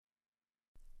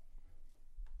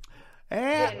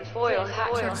And Tinfoil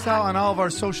Hat. check us out on all of our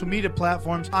social media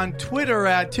platforms. On Twitter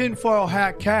at Tinfoil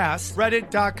Hat Cast,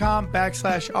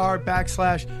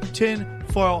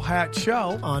 Reddit.com/r/Tinfoil Hat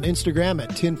Show. On Instagram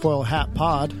at Tinfoil Hat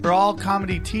Pod. For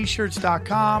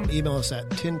allcomedyt-shirts.com. Email us at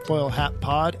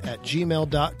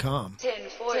tinfoilhatpod@gmail.com.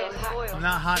 Tinfoil Hat. I'm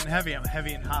not hot and heavy, I'm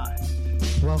heavy and hot.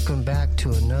 Welcome back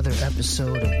to another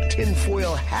episode of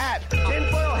Tinfoil Hat.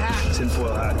 Tinfoil Hat.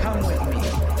 Tinfoil Hat. Come with me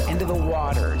into the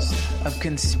waters of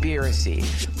conspiracy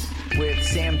with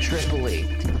Sam Tripoli.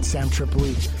 Sam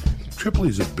Tripoli.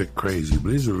 Tripoli's a bit crazy,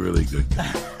 but he's a really good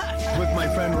guy. With my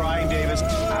friend Ryan Davis.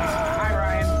 Hi,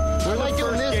 Ryan. We're like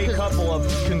doing this Gay couple of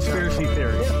conspiracy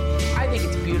theories. I think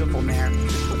it's beautiful, man.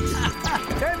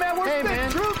 Hey, man, where's the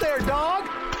truth there, dog?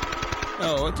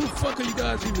 Oh, what the fuck are you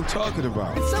guys even talking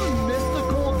about? It's some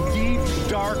mystical, deep,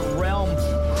 dark realm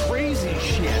crazy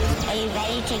shit. Are you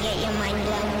ready to get your mind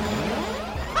blown?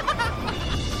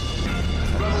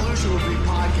 Revolution will be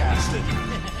podcasted.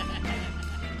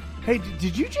 Hey,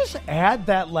 did you just add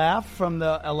that laugh from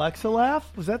the Alexa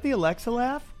laugh? Was that the Alexa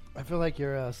laugh? I feel like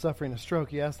you're suffering a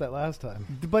stroke. You asked that last time.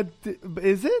 But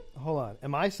is it? Hold on.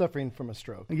 Am I suffering from a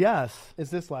stroke? Yes. Is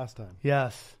this last time?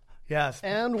 Yes. Yes.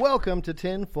 And welcome to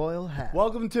Tinfoil Hat.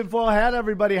 Welcome to Tinfoil Hat,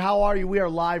 everybody. How are you? We are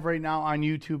live right now on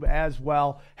YouTube as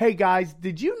well. Hey, guys,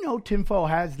 did you know Tinfoil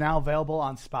Hat is now available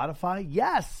on Spotify?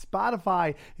 Yes,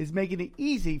 Spotify is making it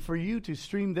easy for you to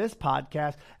stream this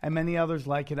podcast and many others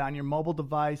like it on your mobile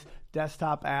device,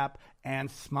 desktop app,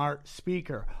 and smart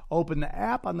speaker. Open the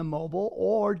app on the mobile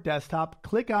or desktop,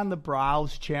 click on the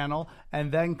Browse channel,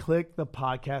 and then click the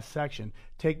podcast section.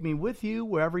 Take me with you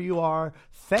wherever you are,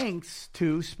 thanks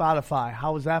to Spotify.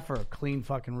 How was that for a clean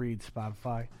fucking read,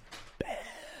 Spotify?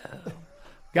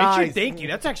 Guys, thank you.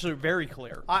 That's actually very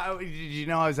clear. Did you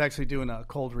know I was actually doing a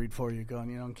cold read for you, going,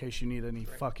 in case you need any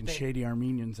fucking shady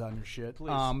Armenians on your shit.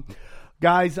 Please.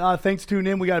 Guys, thanks for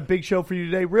tuning in. We got a big show for you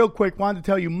today. Real quick, wanted to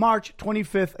tell you, March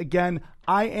 25th, again,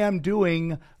 I am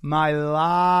doing my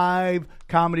live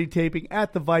comedy taping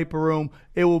at the Viper Room.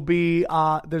 It will be,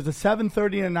 there's a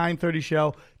 7:30 and a 9:30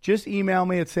 show. Just email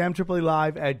me at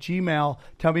samtripolilive@gmail.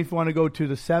 Tell me if you want to go to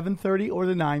the 7:30 or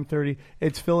the 9:30.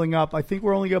 It's filling up. I think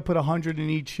we're only going to put 100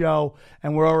 in each show,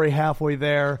 and we're already halfway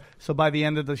there. So by the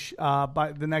end of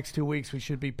by the next 2 weeks, we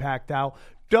should be packed out.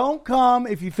 Don't come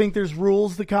if you think there's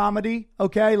rules to comedy,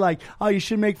 okay? Like, oh, you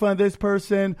shouldn't make fun of this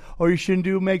person, or you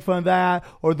shouldn't make fun of that,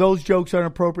 or those jokes aren't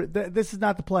appropriate. This is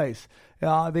not the place.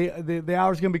 The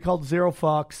hour's going to be called Zero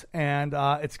Fucks, and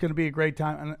it's going to be a great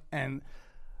time. And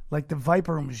like, the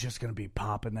Viper Room is just going to be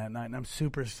popping that night, and I'm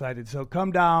super excited. So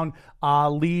come down,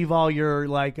 leave all your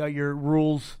your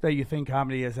rules that you think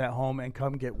comedy is at home, and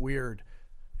come get weird.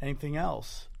 Anything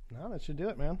else? No, that should do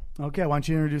it, man. Okay, why don't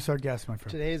you introduce our guest, my friend?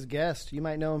 Today's guest, you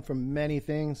might know him from many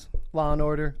things. Law &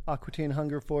 Order, Aqua Teen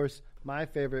Hunger Force. My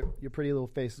favorite, Your Pretty Little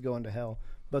Face is Going to Hell.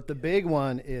 But the big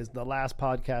one is the last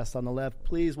podcast on the left.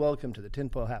 Please welcome to the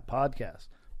Tinfoil Hat Podcast,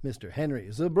 Mr. Henry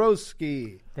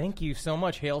Zebrowski. Thank you so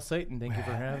much. Hail Satan. Thank you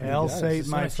for having me. Hail Satan,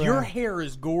 my friend. Your hair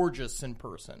is gorgeous in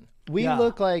person. You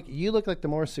look like the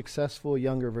more successful,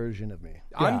 younger version of me.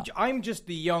 Yeah. I'm just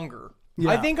the younger.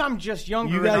 Yeah. I think I'm just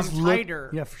younger You guys and I'm tighter.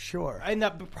 Yeah, for sure. And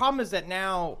the problem is that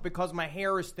now, because my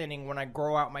hair is thinning, when I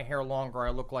grow out my hair longer, I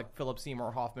look like Philip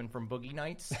Seymour Hoffman from Boogie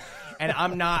Nights. And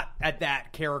I'm not at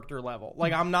that character level.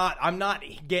 Like, I'm not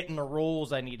getting the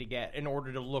roles I need to get in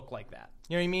order to look like that.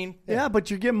 You know what I mean? Yeah,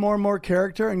 but you're getting more and more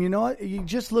character, and you know what? You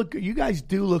guys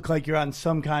do look like you're on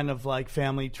some kind of like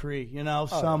family tree,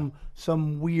 some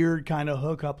weird kind of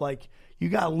hookup. Like, you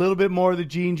got a little bit more of the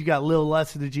genes, you got a little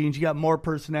less of the genes, you got more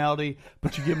personality,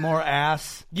 but you get more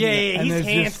ass. Yeah, and he's there's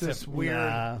handsome. Just this weird.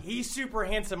 Nah. He's super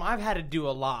handsome. I've had to do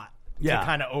a lot to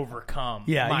kind of overcome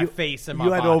my face and my You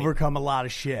body. had to overcome a lot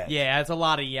of shit. Yeah, it's a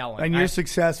lot of yelling. And you're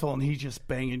successful, and he's just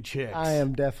banging chicks. I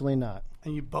am definitely not.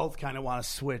 And you both kind of want to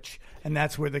switch, and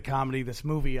that's where the comedy, this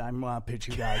movie, I'm pitch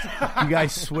you guys. You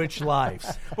guys switch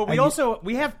lives. But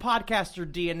we have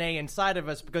podcaster DNA inside of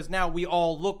us because now we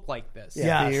all look like this.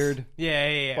 Yeah, Yes. beard.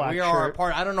 Yeah. Black We are a shirt.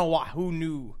 part. I don't know who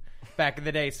knew back in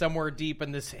the day, somewhere deep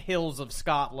in the hills of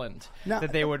Scotland,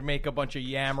 that they would make a bunch of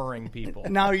yammering people.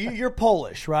 Now, you're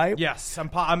Polish, right? Yes, I'm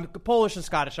Polish and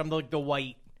Scottish. I'm like the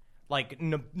white. Like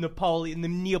the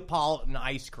Neapolitan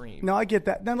ice cream. No, I get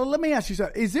that. Now, let me ask you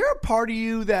something. Is there a part of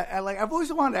you that, like, I've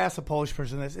always wanted to ask a Polish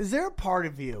person this. Is there a part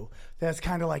of you that's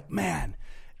kind of like, man,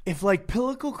 if like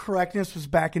political correctness was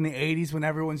back in the 80s when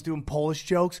everyone's doing Polish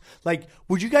jokes, like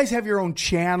would you guys have your own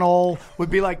channel? Would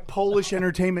be like Polish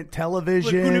entertainment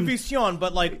television? Like Univision,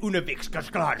 but like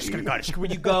Univix.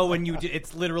 When you go and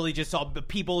it's literally just all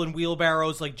people in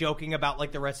wheelbarrows like joking about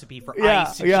like the recipe for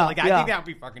ice. And shit. Like I think that would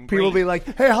be fucking great. People be like,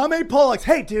 hey, how many Polacks?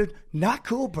 Hey, dude, not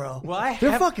cool, bro. Well,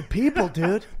 they're fucking people,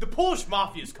 dude. The Polish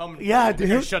mafia is coming. Yeah, They're dude.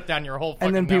 gonna shut down your whole fucking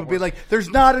And then people network. be like, there's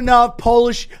not enough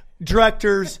Polish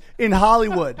directors in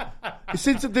Hollywood.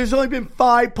 Since there's only been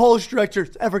 5 Polish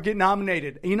directors ever get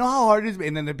nominated. And you know how hard it is?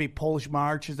 And then there'd be Polish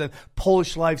marches and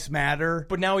Polish Lives Matter.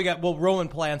 But now we got Roman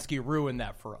Polanski ruined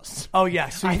that for us. Oh yeah,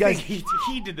 so you I guys think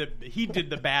he did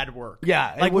the bad work.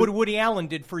 Yeah, like it would- what Woody Allen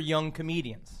did for young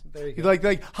comedians.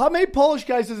 like how many Polish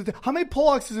guys does it how many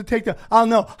Polacks does it take to I don't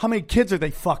know, how many kids are they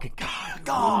fucking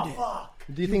God.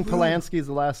 Do you think Polanski's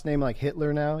the last name like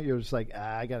Hitler now? You're just like,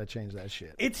 I got to change that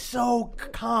shit. It's so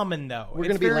common though. We're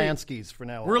going to be Lanskys for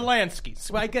now on. We're Lanskys.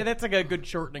 So that's like a good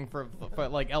shortening for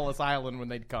like Ellis Island when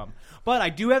they'd come. But I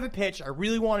do have a pitch I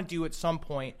really want to do at some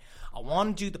point. I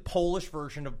want to do the Polish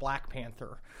version of Black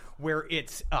Panther where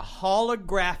it's a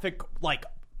holographic like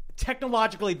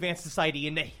technologically advanced society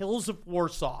in the hills of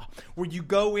Warsaw, where you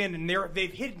go in and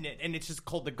they've hidden it, and it's just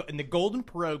called the Golden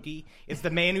Pierogi. It's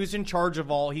the man who's in charge of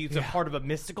all. He's a part of a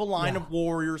mystical line of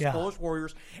warriors, Polish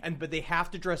warriors, but they have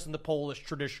to dress in the Polish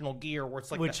traditional gear, where it's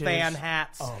like the fan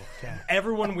hats. Oh, okay.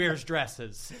 Everyone wears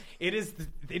dresses.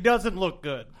 It doesn't look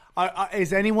good.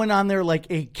 Is anyone on there like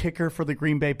a kicker for the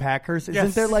Green Bay Packers?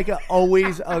 Isn't there like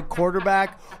always a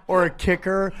quarterback or a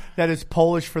kicker that is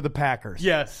Polish for the Packers?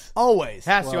 Yes. Always.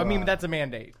 Has to. I mean, that's a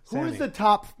mandate. Who is the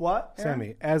top what?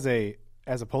 Aaron? Sammy,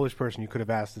 as a Polish person, you could have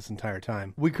asked this entire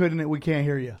time. We can't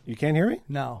hear you. You can't hear me?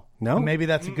 No. No? Maybe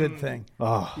that's a good thing.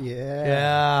 Oh.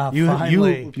 Yeah.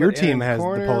 You your team has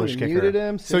the Polish kicker.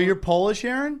 Him, so you're Polish,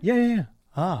 Aaron? Yeah.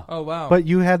 Oh, wow. But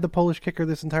you had the Polish kicker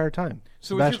this entire time.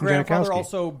 So is your grandfather Janikowski.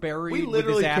 also buried We with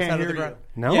literally his ass can't out of the hear ground?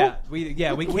 you. No?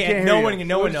 Yeah, we can't. No one We're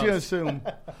knows. just gonna assume.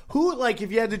 Who, like,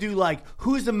 if you had to do, like,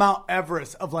 who's the Mount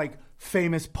Everest of, like,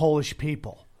 famous Polish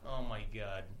people? Oh, my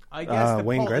God. I guess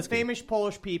Wayne the Gretzky. famous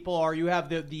Polish people are, you have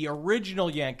the original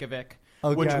Yankovic,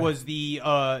 Okay. which was the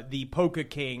polka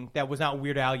king that was not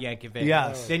Weird Al Yankovic.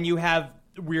 Yes. Then you have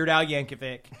Weird Al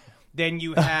Yankovic. Then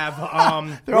you have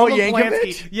They're all Roman Yankovic?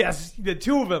 Polanski. Yes, the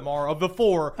 2 of them are. Of the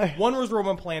 4, one was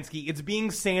Roman Polanski. It's being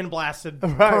sandblasted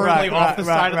currently off the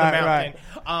side of the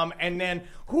mountain. And then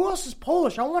who else is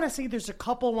Polish? I want to say there's a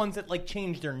couple ones that like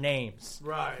changed their names.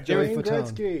 Right. Joey Wayne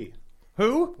Fatone. Gretzky.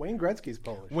 Who? Wayne Gretzky's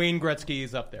Polish. Wayne Gretzky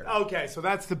is up there. Okay, so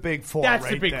that's the big 4 That's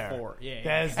right the big there. 4. Yeah.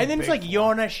 That is the And then it's big like 4.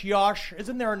 Jonas Josh.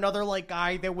 Isn't there another like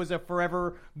guy that was a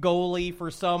forever goalie for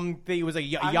some? He was a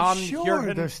I'm Jan sure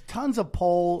Jurgen. there's tons of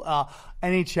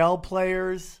NHL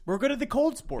players. We're good at the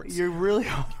cold sports. You're really...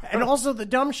 And also the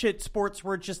dumb shit sports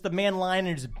where it's just the man lying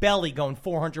in his belly going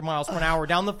 400 miles per hour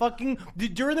down the fucking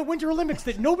during the Winter Olympics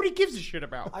that nobody gives a shit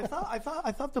about. I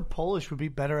thought the Polish would be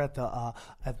better at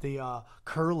the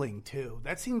curling too.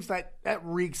 That seems that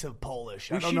reeks of Polish.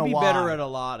 We I don't should know be why. better at a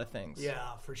lot of things.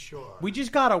 Yeah, for sure. We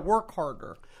just gotta work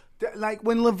harder. Like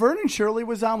when Laverne and Shirley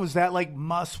was on, was that like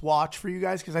must watch for you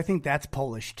guys? Because I think that's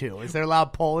Polish too. Is there a lot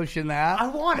of Polish in that? I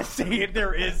want to say it.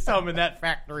 There is some in that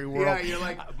factory world. Yeah, you're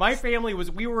like my family was.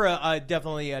 We were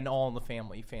definitely an all in the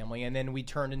family, and then we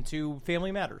turned into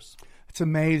Family Matters. It's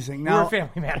amazing. We're Now, a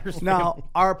Family Matters. now family.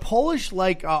 are Polish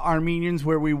like Armenians,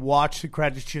 where we watch the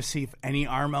credits to see if any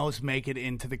Armos make it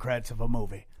into the credits of a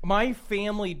movie? My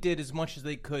family did as much as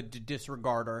they could to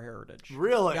disregard our heritage.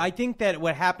 Really? I think that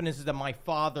what happened is that my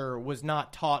father was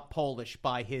not taught Polish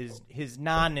by his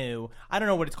nanu. I don't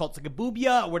know what it's called. It's like a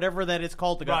bubia or whatever that it's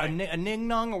called. Like Right. a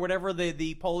ningnong or whatever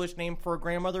the Polish name for a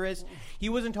grandmother is. He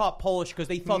wasn't taught Polish because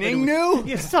they thought Ningnu? that it was,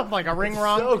 yeah, something like a ring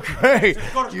rong. So great.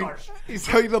 Scottish.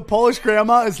 So the Polish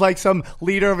grandma is like some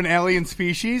leader of an alien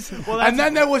species. And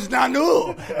then there was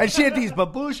Nanu. And she had these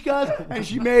babushkas, and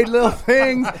she made little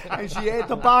things, and she ate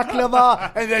the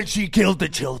baklava, and then she killed the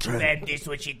children. And this is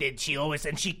what she did. She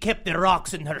kept the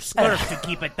rocks in her skirt to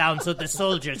keep it down so the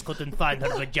soldiers couldn't find her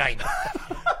vagina.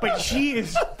 But she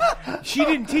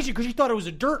didn't teach it because she thought it was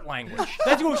a dirt language.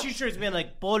 That's what she should have been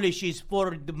like. Polish is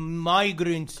for the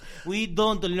migrants. We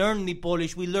don't learn the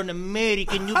Polish. We learn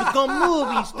American. You become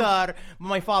movie star.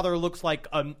 My father looks like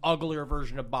an uglier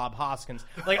version of Bob Hoskins.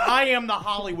 Like I am the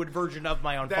Hollywood version of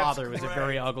my own father, who was a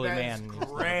very ugly man.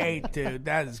 Great, dude.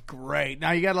 That is great.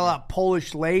 Now you got a lot of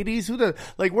Polish ladies.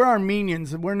 We're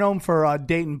Armenians, and we're known for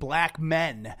dating black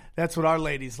men. That's what our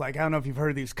ladies like. I don't know if you've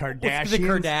heard of these Kardashians. The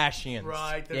Kardashians.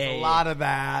 Right, there's a lot of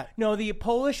that. No, the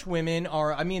Polish women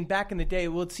are, I mean, back in the day,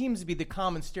 well, it seems to be the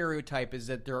common stereotype is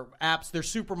that they're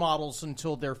supermodels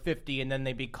until they're 50 and then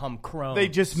they become crone. They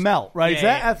just melt, right? Is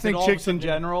that ethnic all chicks in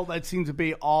general? That seems to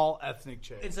be all ethnic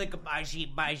chicks. It's like a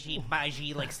baji,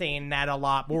 like saying that a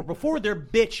lot. Or before they're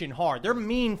bitching hard. They're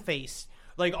mean-faced.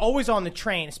 Like, always on the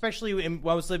train, especially when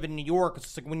I was living in New York.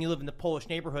 It's like when you live in the Polish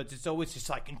neighborhoods, it's always just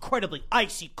like incredibly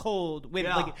icy cold.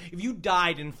 Women, like, if you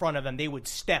died in front of them, they would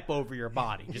step over your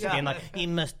body, just being like, he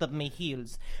messed up my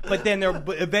heels. But then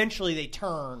eventually they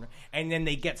turn, and then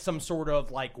they get some sort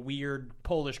of like weird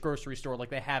Polish grocery store like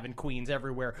they have in Queens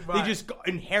everywhere. Right. They just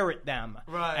inherit them.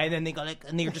 Right. And then they go like,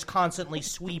 and they're just constantly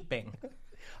sweeping.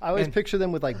 I always picture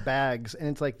them with like bags, and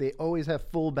it's like they always have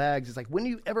full bags. It's like, when do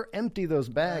you ever empty those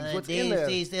bags? What's in there?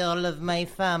 This is all of my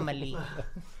family.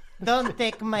 Don't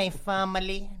take my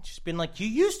family. Just been like, you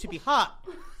used to be hot.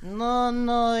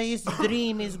 No, his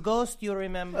dream is ghost, you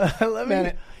remember.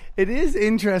 It is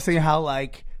interesting how,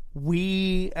 like,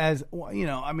 we as, you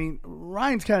know, I mean,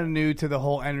 Ryan's kind of new to the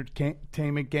whole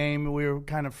entertainment game. We were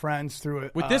kind of friends through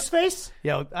it. With this face?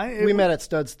 Yeah. We met at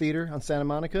Studs Theater on Santa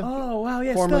Monica. Oh, wow,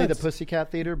 yeah, formerly Studs. the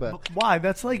Pussycat Theater, but why?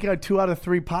 That's like a 2 out of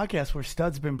 3 podcasts where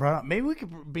Studs been brought up. Maybe we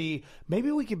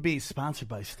could be sponsored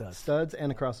by Studs. Studs and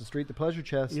across the street, the Pleasure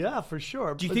Chest. Yeah, for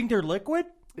sure. Do you think they're liquid?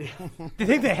 Do you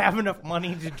think they have enough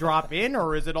money to drop in,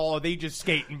 or is it all, are they just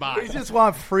skating by? We just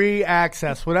want free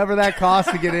access. Whatever that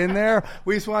costs to get in there,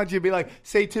 we just want you to be like,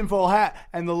 say tinfoil hat,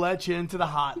 and they'll let you into the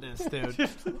hotness, dude.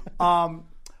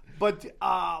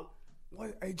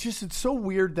 It's so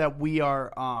weird that we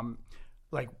are,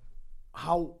 like,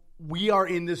 how we are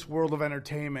in this world of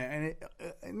entertainment.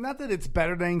 And not that it's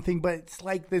better than anything, but it's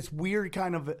like this weird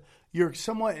kind of, you're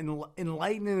somewhat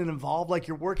enlightened and involved, like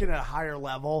you're working at a higher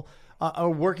level.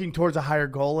 Or working towards a higher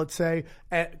goal, let's say,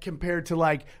 compared to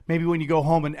like maybe when you go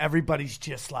home and everybody's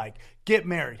just like, get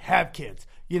married, have kids,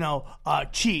 you know,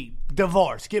 cheat,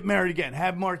 divorce, get married again,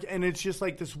 have more, and it's just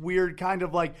like this weird kind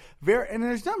of like and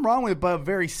there's nothing wrong with it, but a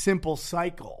very simple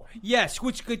cycle. Yes,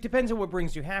 which depends on what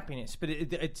brings you happiness. But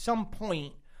at some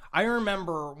point, I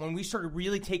remember when we started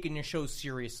really taking the show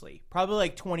seriously, probably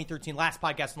like 2013, last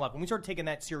podcast in life, when we started taking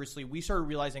that seriously, we started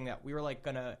realizing that we were like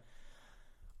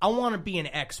I want to be an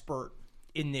expert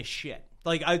in this shit.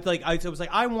 I was like,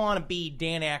 I want to be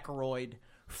Dan Aykroyd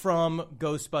from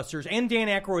Ghostbusters and Dan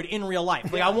Aykroyd in real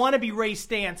life. Like, I want to be Ray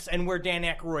Stantz and where Dan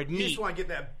Aykroyd meet. You just want to get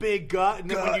that big gut,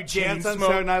 and then when you dance on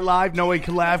Saturday Night Live, no one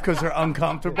can laugh because they're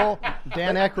uncomfortable.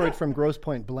 Dan Aykroyd from Grosse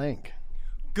Pointe Blank.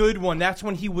 Good one. That's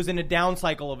when he was in a down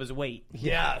cycle of his weight.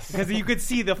 Yes. Because you could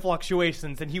see the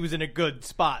fluctuations, and he was in a good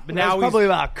spot. But now he's probably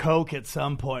about coke at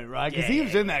some point, right? Because he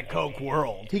was in that coke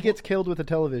world. He gets killed with a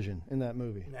television in that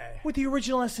movie. With the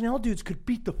original SNL dudes could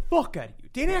beat the fuck out of you.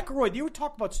 Dan Aykroyd, they would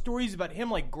talk about stories about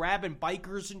him, like, grabbing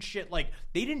bikers and shit. Like,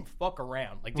 they didn't fuck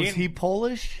around. Like, was he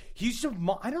Polish?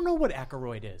 I don't know what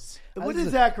Aykroyd is. What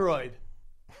is Aykroyd?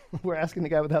 We're asking the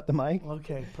guy without the mic.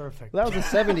 Okay, perfect. Well, that was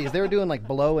the 70s. They were doing like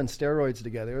blow and steroids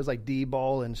together. It was like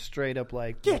D-ball and straight up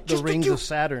like the rings of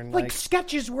Saturn. Like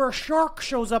sketches where a shark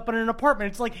shows up in an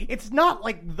apartment. It's like, it's not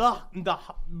like the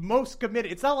most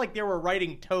committed. It's not like they were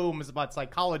writing tomes about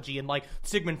psychology and like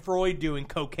Sigmund Freud doing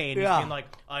cocaine and being like,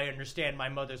 I understand my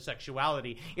mother's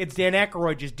sexuality. It's Dan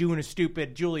Aykroyd just doing a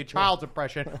stupid Julia Childs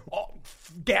impression.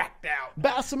 Gacked out.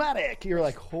 Basmatic. You're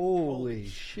like, holy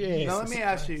shit. Now let me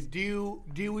ask you,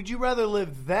 would you rather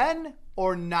live then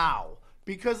or now?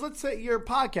 Because let's say your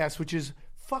podcast, which is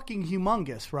fucking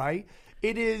humongous, right?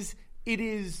 It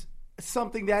is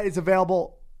something that is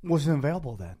available. Wasn't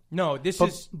available then. No,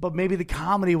 but maybe the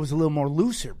comedy was a little more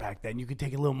looser back then. You could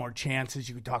take a little more chances.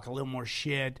 You could talk a little more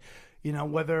shit. You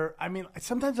know,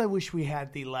 sometimes I wish we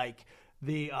had the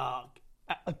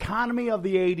economy of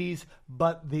the 80s,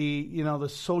 but the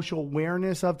social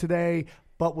awareness of today,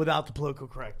 but without the political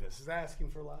correctness. Is that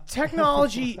asking for a lot?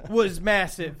 Technology was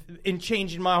massive in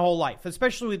changing my whole life,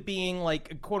 especially with being like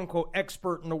a quote-unquote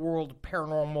expert in the world of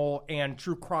paranormal and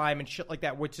true crime and shit like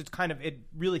that, which is it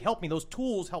really helped me. Those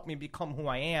tools helped me become who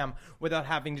I am without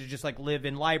having to just like live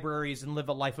in libraries and live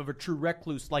a life of a true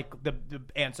recluse like the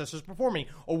ancestors before me,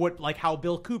 or how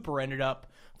Bill Cooper ended up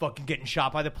fucking getting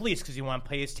shot by the police because he wanted to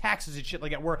pay his taxes and shit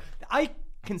like that, where I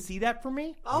can see that for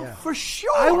me. Oh, yeah. For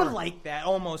sure. I would like that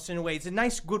almost in a way. It's a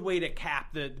nice, good way to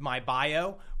cap my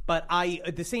bio. But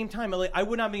at the same time, I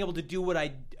would not be able to do what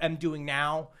I am doing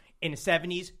now in the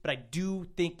 70s. But I do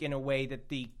think in a way that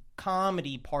the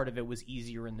comedy part of it was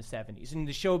easier in the 70s. And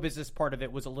the show business part of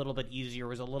it was a little bit easier,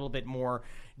 was a little bit more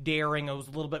daring. It was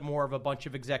a little bit more of a bunch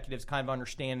of executives kind of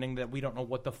understanding that we don't know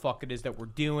what the fuck it is that we're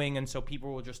doing. And so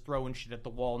people will just throw in shit at the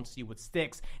wall and see what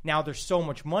sticks. Now there's so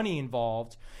much money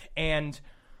involved. And,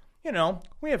 you know,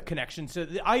 we have connections. So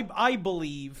I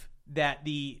believe that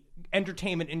the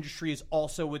entertainment industry is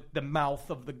also with the mouth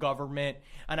of the government,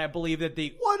 and I believe that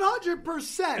the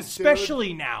 100%,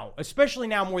 especially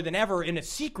now more than ever, in a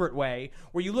secret way,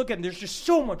 where you look at, there's just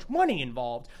so much money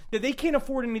involved that they can't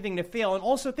afford anything to fail, and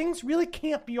also things really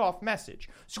can't be off message.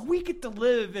 So we get to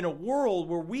live in a world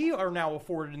where we are now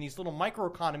afforded in these little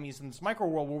microeconomies, in this micro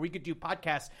world, where we could do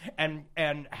podcasts and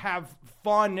have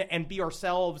fun and be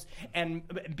ourselves and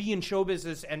be in show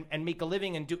business and make a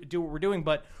living and do what we're doing,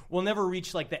 but we'll never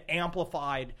reach like the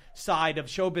amplified side of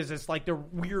show business, like the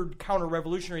weird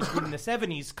counter-revolutionaries who in the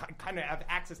 70s kind of have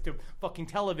access to fucking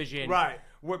television. Right.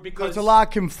 Because there's a lot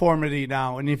of conformity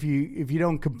now, and if you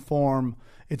don't conform,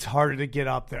 it's harder to get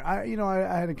up there. I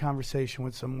had a conversation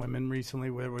with some women recently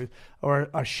or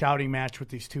a shouting match with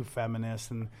these two feminists,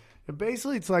 and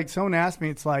basically it's like someone asked me,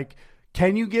 it's like,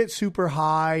 can you get super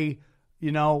high,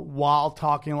 you know, while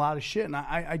talking a lot of shit? And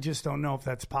I just don't know if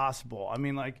that's possible. I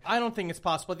mean, like, I don't think it's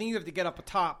possible. I think you have to get up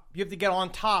top. You have to get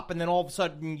on top, and then all of a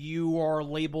sudden you are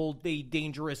labeled a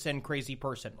dangerous and crazy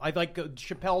person. I like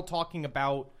Chappelle talking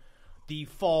about the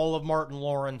fall of Martin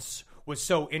Lawrence was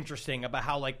so interesting, about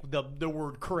how like the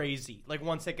word crazy, like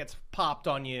once it gets popped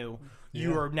on you,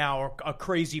 you are now a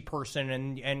crazy person,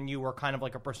 and you are kind of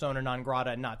like a persona non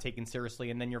grata and not taken seriously,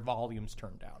 and then your volume's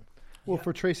turned down. Well,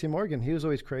 for Tracy Morgan, he was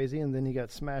always crazy, and then he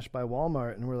got smashed by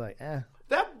Walmart, and we're like,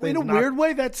 That, in a weird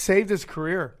way, that saved his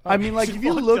career. I mean, like, if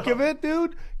you look at it,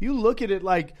 dude, you look at it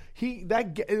like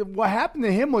what happened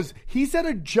to him was he said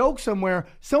a joke somewhere,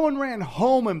 someone ran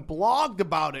home and blogged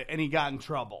about it, and he got in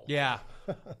trouble. Yeah.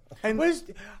 I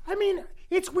mean,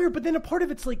 it's weird, but then a part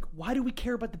of it's like, why do we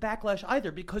care about the backlash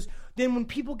either? Because then when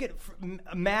people get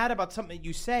mad about something that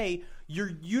you say,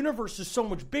 your universe is so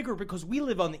much bigger because we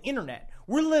live on the internet.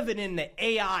 We're living in the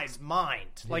AI's mind.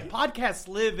 Yeah. Like, podcasts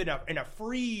live in a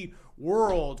free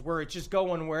world where it's just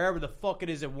going wherever the fuck it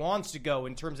is it wants to go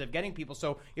in terms of getting people.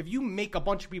 So if you make a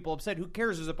bunch of people upset, who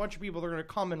cares? There's a bunch of people that are going to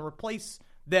come and replace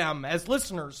them as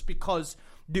listeners because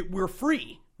we're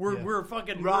free. We're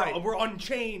fucking we're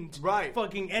unchained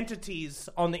fucking entities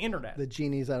on the internet. The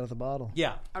genie's out of the bottle.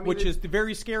 Yeah, I mean, which is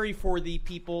very scary for the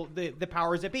people, the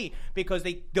powers that be, because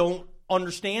they don't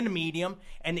understand the medium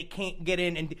and they can't get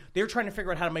in, and they're trying to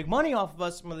figure out how to make money off of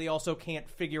us, but they also can't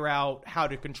figure out how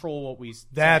to control what we say.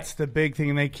 That's the big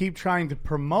thing, and they keep trying to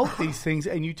promote these things,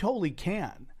 and you totally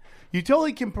can. You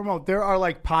totally can promote. There are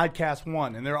like Podcast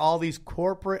One, and there are all these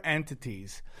corporate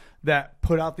entities that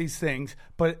put out these things,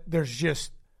 but there's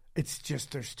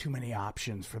too many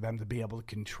options for them to be able to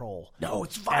control. No,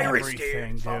 it's virus, dude.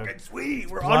 It's fucking sweet.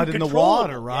 We're blood in the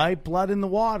water, right? Yeah. Blood in the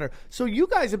water. So you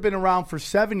guys have been around for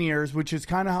 7 years, which is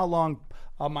kind of how long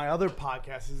my other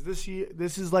podcast is. This year,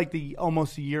 this is like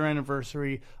almost a year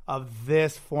anniversary of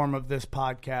this form of this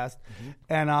podcast,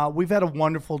 and we've had a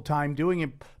wonderful time doing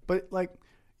it. But like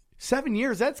 7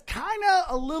 years, that's kind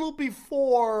of a little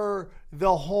before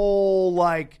the whole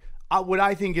like. What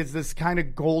I think is this kind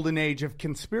of golden age of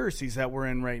conspiracies that we're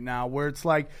in right now, where it's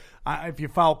like if you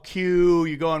follow Q,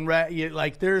 you go on Reddit,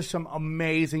 like there's some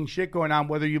amazing shit going on,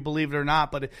 whether you believe it or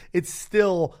not. But it's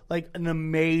still like an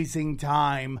amazing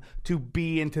time to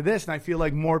be into this, and I feel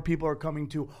like more people are coming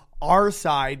to our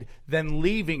side than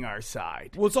leaving our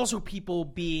side. Well, it's also people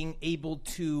being able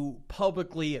to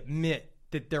publicly admit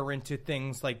that they're into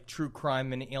things like true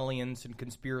crime and aliens and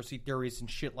conspiracy theories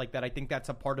and shit like that. I think that's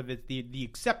a part of it. The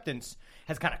acceptance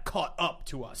has kind of caught up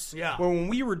to us. Yeah. Where when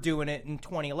we were doing it in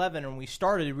 2011 and we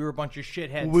started, we were a bunch of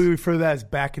shitheads. We refer to that as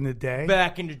back in the day.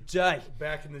 Back in the day.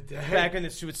 Back in the day. Back in the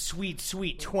sweet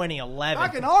 2011.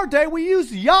 Back in our day, we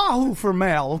used Yahoo for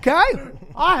mail. Okay.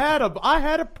 I had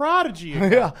a Prodigy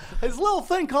account. Yeah. This little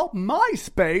thing called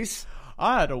MySpace.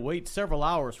 I had to wait several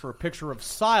hours for a picture of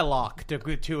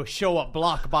Psylocke to show up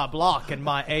block by block in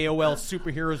my AOL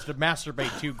Superheroes to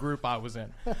Masturbate to group I was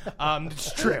in.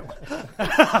 It's true.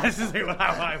 This is what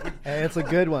I would. Hey, it's a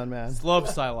good one, man. Love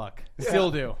Psylocke. Still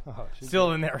do. Oh,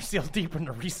 still in there. Still deep in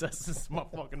the recesses of my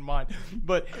fucking mind.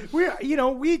 But we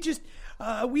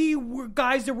were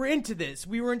guys that were into this.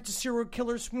 We were into serial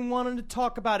killers. We wanted to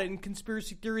talk about it and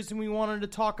conspiracy theories, and we wanted to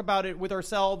talk about it with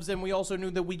ourselves, and we also knew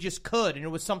that we just could, and it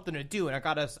was something to do, and it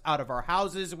got us out of our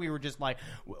houses, and we were just like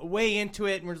way into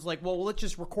it, and we're just like, well, let's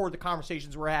just record the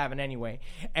conversations we're having anyway.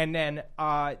 And then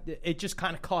it just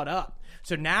kind of caught up.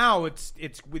 So now it's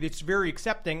very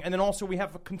accepting, and then also we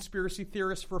have a conspiracy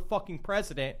theorist for fucking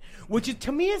president, which is,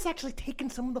 to me has actually taken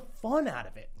some of the fun out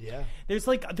of it. Yeah, there's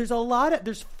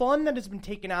fun that has been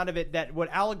taken out of it. That what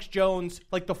Alex Jones,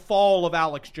 like the fall of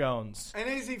Alex Jones, and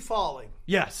is he falling?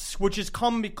 Yes, which has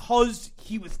come because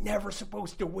he was never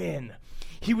supposed to win.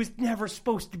 He was never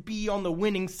supposed to be on the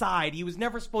winning side. He was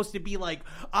never supposed to be like,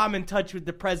 I'm in touch with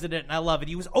the president and I love it.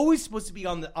 He was always supposed to be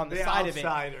on the side of it.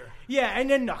 Yeah, and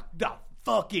then the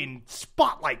fucking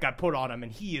spotlight got put on him,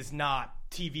 and he is not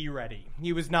TV ready.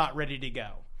 He was not ready to go.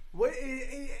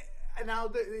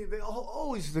 Now,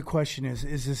 always the question is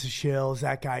this a shill? Is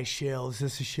that guy shill? Is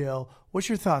this a shill? What's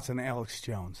your thoughts on Alex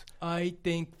Jones? I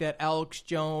think that Alex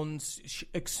Jones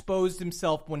exposed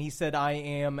himself when he said, I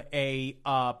am a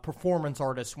performance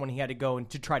artist, when he had to go and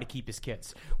to try to keep his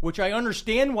kids. Which I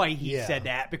understand why he said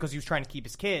that, because he was trying to keep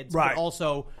his kids. Right. But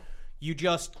also, you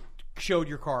just showed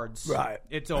your cards. Right.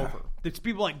 It's over. It's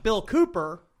people like Bill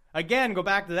Cooper. Again, go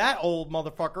back to that old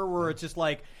motherfucker where it's just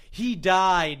like, he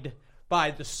died by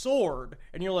the sword,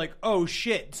 and you're like, oh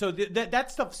shit. So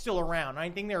that stuff's still around. I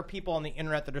think there are people on the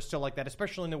internet that are still like that,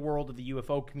 especially in the world of the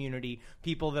UFO community.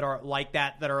 People that are like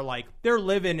that are like, they're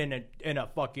living in a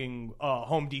fucking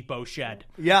Home Depot shed,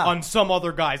 on some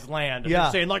other guy's land. And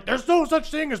they're saying like, there's no such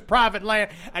thing as private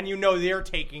land, and they're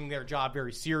taking their job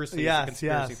very seriously as a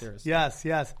conspiracy theorist.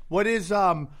 Yes. What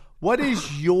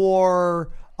is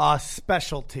your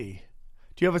specialty?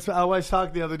 Do you have I was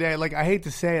talking the other day, like, I hate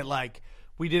to say it, like,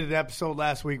 we did an episode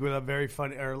last week with a very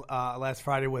funny, last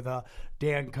Friday with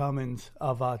Dan Cummins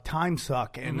of Time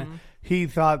Suck, and he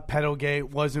thought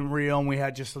Pedogate wasn't real, and we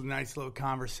had just a nice little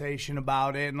conversation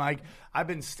about it. And like, I've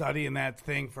been studying that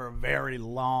thing for a very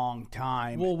long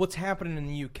time. Well, what's happening in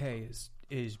the UK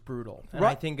is brutal, and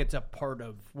I think it's a part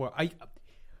of what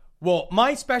Well,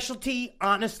 my specialty,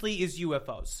 honestly, is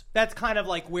UFOs. That's kind of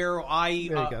like where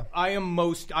I'm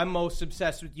most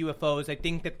obsessed with UFOs. I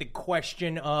think that the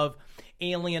question of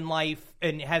alien life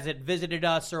and has it visited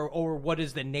us, or what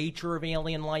is the nature of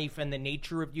alien life and the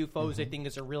nature of UFOs, I think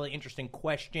is a really interesting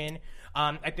question.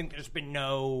 I think there's been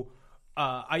there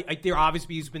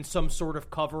obviously has been some sort of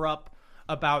cover up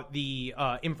about the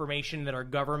information that our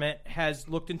government has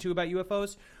looked into about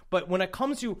UFOs. But when it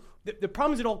comes to the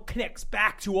problem is it all connects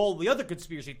back to all the other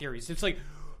conspiracy theories. It's like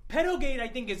Pedogate, I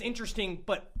think, is interesting,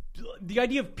 but the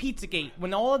idea of Pizzagate,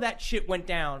 when all of that shit went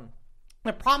down,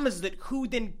 the problem is that who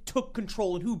then took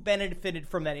control and who benefited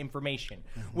from that information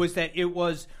was that it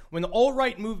was when the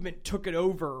alt-right movement took it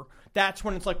over, that's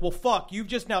when it's like, well, fuck, you've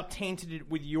just now tainted it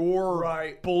with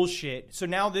your bullshit. So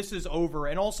now this is over.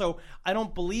 And also, I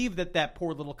don't believe that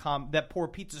poor little that poor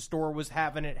pizza store was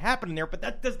having it happen there. But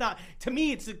that does not, to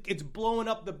me, it's blowing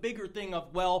up the bigger thing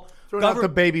of, well, throwing out the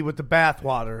baby with the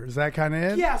bathwater. Is that kind of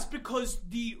it? Yes, because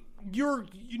you're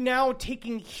now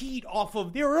taking heat off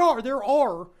of there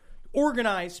are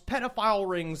organized pedophile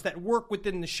rings that work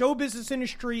within the show business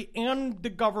industry and the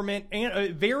government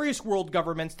and various world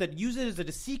governments that use it as a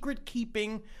secret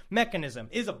keeping mechanism,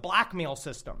 is a blackmail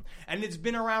system, and it's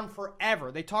been around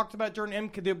forever. They talked about during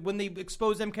when they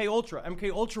exposed MK Ultra. MK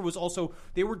Ultra was also,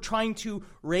 they were trying to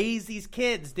raise these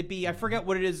kids to be, I forget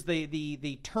what it is,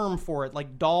 the term for it,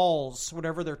 like dolls,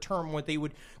 whatever their term, what they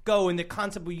would go, and the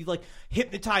concept where you like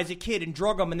hypnotize a kid and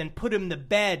drug them and then put him in the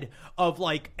bed of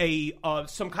like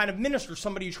some kind of minister,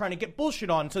 somebody you're trying to get bullshit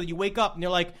on, so that you wake up and they're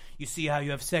like, you see how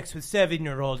you have sex with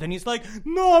 7-year-olds, and he's like,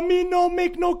 no, me no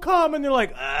make no cum, and they're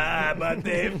like, but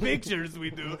they have pictures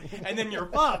we do, and then you're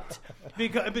fucked.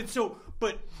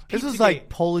 But this is like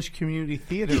Polish community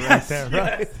theater right there,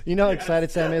 right? You know how excited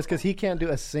Sam is because he can't do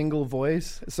a single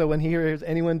voice. So when he hears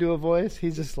anyone do a voice,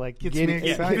 he's just like, gets me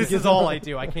excited. This is all I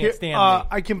do. I can't stand it.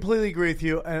 I completely agree with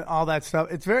you and all that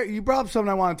stuff. It's you brought up something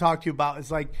I want to talk to you about.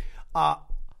 It's like,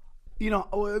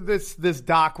 this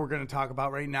doc we're going to talk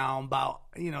about right now about,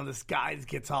 this guy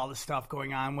gets all this stuff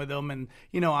going on with him, and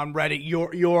on Reddit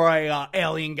you're a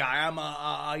alien guy, I'm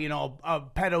a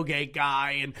pedogate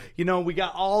guy, and we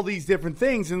got all these different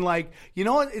things, and like,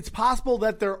 it's possible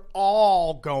that they're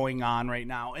all going on right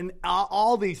now, and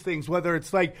all these things, whether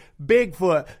it's like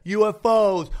Bigfoot,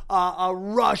 UFOs,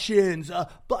 Russians,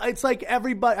 but it's like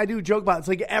everybody, I do a joke about it, it's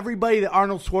like everybody that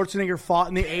Arnold Schwarzenegger fought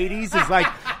in the 80s is like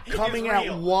coming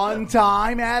at one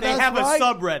time at us. They have a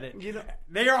subreddit.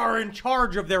 They are in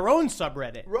charge of their own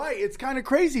subreddit. Right. It's kind of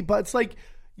crazy, but it's like,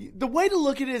 the way to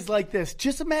look at it is like this.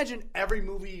 Just imagine every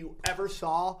movie you ever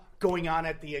saw going on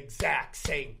at the exact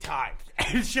same time.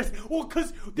 It's just,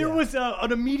 because there was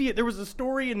there was a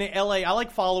story in the LA. I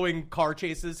like following car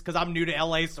chases because I'm new to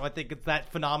LA, so I think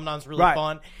that phenomenon's really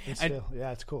fun.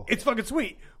 It's cool. It's fucking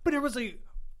sweet. But there was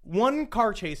one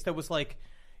car chase that was like,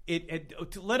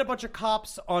 It led a bunch of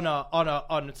cops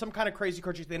on some kind of crazy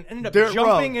cartridge thing, and ended Dirt up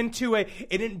jumping into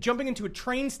a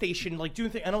train station, like doing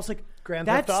things. And I was like, Grand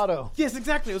Theft Auto. Yes,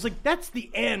 exactly. I was like, that's the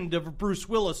end of a Bruce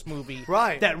Willis movie,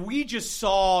 Right. That we just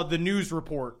saw the news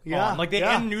report. Yeah, on. Like the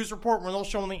yeah. end news report when they're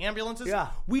showing the ambulances. Yeah.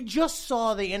 We just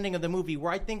saw the ending of the movie,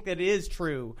 where I think that it is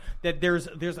true that there's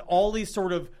all these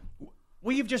sort of.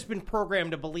 We've just been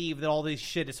programmed to believe that all this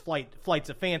shit is flights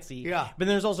of fancy. Yeah. But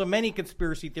there's also many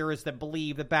conspiracy theorists that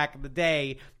believe that back in the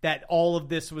day that all of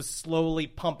this was slowly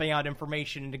pumping out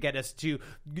information to get us to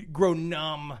grow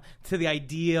numb to the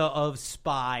idea of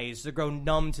spies, to grow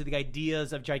numb to the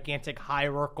ideas of gigantic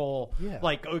hierarchical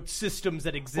systems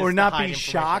that exist. Or to not hide be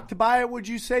information. shocked by it, would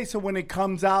you say? So when it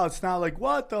comes out, it's not like,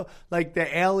 what the, like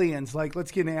the aliens, like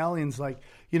let's get into aliens, like,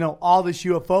 you know, all this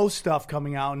UFO stuff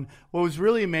coming out. And what was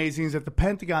really amazing is that the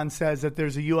Pentagon says that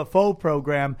there's a UFO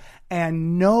program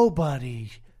and nobody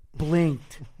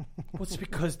blinked. Well, it's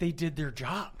because they did their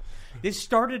job. This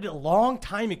started a long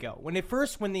time ago. When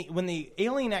the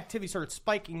alien activity started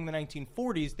spiking in the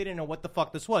 1940s, they didn't know what the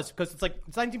fuck this was, because it's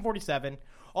 1947.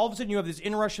 All of a sudden, you have this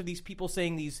inrush of these people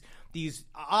saying these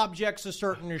objects are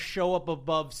starting to show up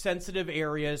above sensitive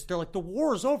areas. They're like, the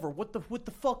war is over. What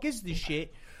the fuck is this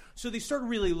shit? So they started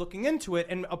really looking into it,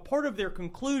 and a part of their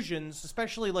conclusions,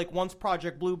 especially like once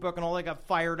Project Blue Book and all that got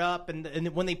fired up, and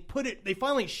when they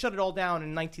finally shut it all down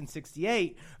in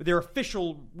 1968, their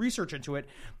official research into it,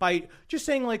 by just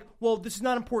saying like, well, this is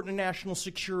not important to national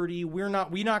security. We're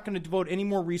not going to devote any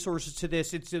more resources to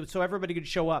this. It's so everybody could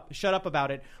shut up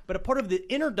about it. But a part of the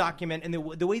inner document and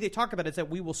the way they talk about it is that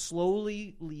we will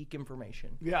slowly leak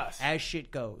information, yes, as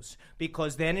shit goes,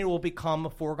 because then it will become a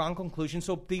foregone conclusion.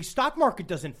 So the stock market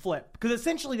doesn't flip, because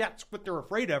essentially that's what they're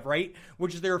afraid of, right?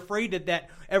 Which is they're afraid that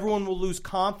everyone will lose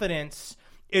confidence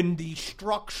in the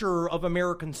structure of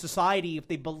American society if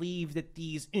they believe that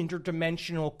these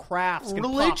interdimensional crafts can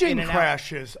pop in religion and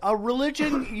crashes. A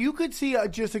religion, you could see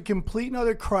just a complete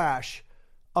another crash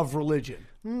of religion.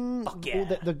 Fuck yeah.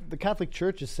 Well, the Catholic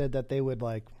Church has said that they would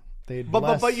like.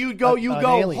 But you go.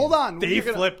 Hold on. They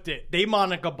flipped it. They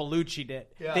Monica Bellucci'd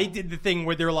it. Yeah. They did the thing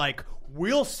where they're like,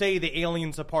 we'll say the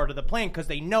aliens are part of the plan, because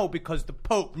they know, because the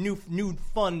Pope, new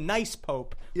fun, nice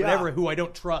Pope, whatever, who I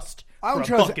don't trust. I don't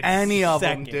trust any of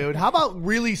them, dude. How about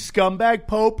really scumbag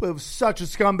Pope? It was such a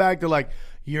scumbag. They're like,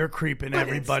 you're creeping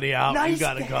everybody out. Nice You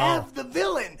gotta to go. have the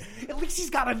villain. At least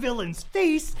he's got a villain's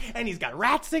face, and he's got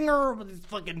Ratzinger with his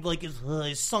fucking like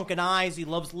his sunken eyes. He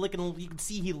loves licking. You can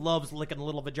see he loves licking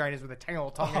little vaginas with a tiny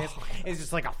little tongue. It's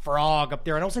just like a frog up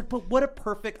there. And I was like, but what a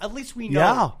perfect. At least we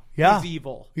know he's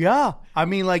evil. Yeah, I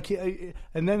mean, like, and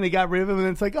then they got rid of him, and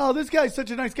it's like, oh, this guy's such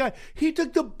a nice guy. He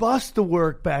took the bus to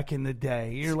work back in the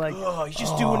day. You're like, oh, he's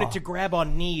just doing it to grab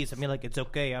on knees. I mean, like, it's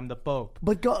okay. I'm the Pope.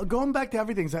 But going back to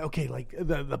everything, it's like, okay, like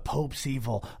the Pope's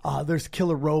evil. There's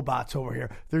killer robots over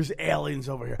here. There's aliens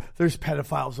over here. There's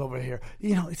pedophiles over here.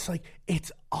 You know, it's like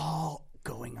it's all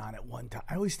going on at one time.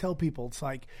 I always tell people, it's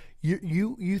like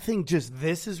you think just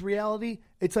this is reality.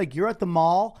 It's like you're at the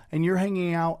mall and you're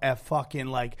hanging out at fucking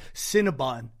like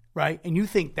Cinnabon, right? And you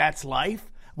think that's life.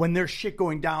 When there's shit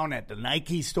going down at the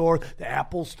Nike store, the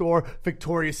Apple store,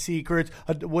 Victoria's Secrets,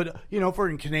 if we're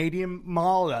in Canadian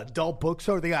mall, adult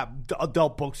bookstore, they got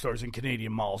adult bookstores in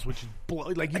Canadian malls, which is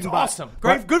like That's awesome.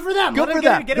 Great, good for them. Good Let for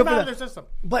them them. get Good it for out of them. their system.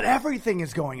 But everything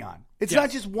is going on. It's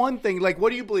not just one thing. Like, what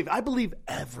do you believe? I believe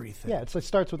everything. Yeah, it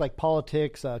starts with like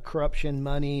politics, corruption,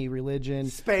 money, religion,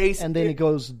 space, and then it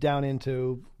goes down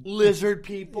into lizard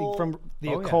people, from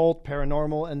the occult,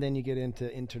 paranormal, and then you get into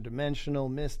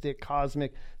interdimensional, mystic,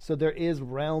 cosmic. So there is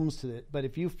realms to it. But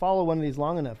if you follow one of these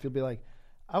long enough, you'll be like,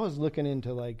 I was looking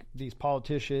into like these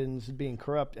politicians being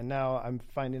corrupt, and now I'm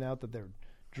finding out that they're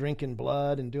drinking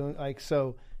blood and doing like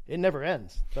so. It never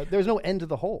ends. But there's no end to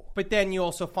the hole. But then you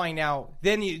also find out,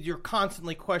 then you're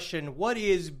constantly questioning what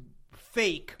is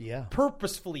fake,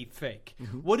 purposefully fake.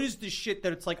 Mm-hmm. What is the shit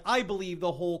that it's like, I believe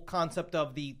the whole concept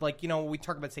of the, like, we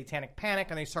talk about satanic panic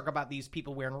and they talk about these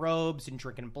people wearing robes and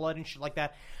drinking blood and shit like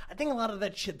that. I think a lot of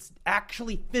that shit's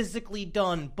actually physically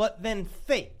done, but then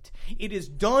faked. It is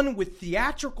done with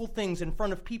theatrical things in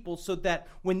front of people so that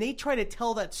when they try to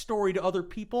tell that story to other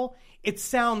people, it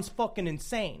sounds fucking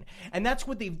insane. And that's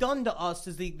what they've done to us.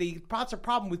 Is that's a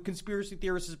problem with conspiracy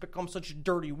theorists has become such a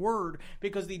dirty word,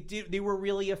 because they were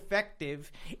really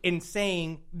effective in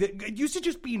saying that it used to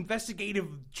just be investigative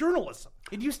journalism.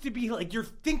 It used to be like you're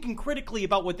thinking critically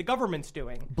about what the government's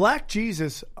doing. Black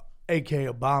Jesus,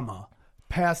 a.k.a. Obama,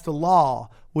 passed a law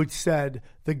which said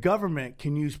the government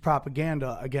can use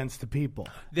propaganda against the people,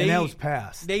 and that was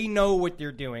passed. They know what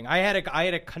they're doing. I had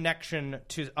a connection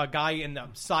to a guy in the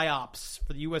PsyOps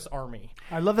for the U.S. Army.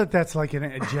 I love that that's like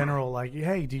a general, like,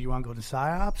 hey, do you want to go to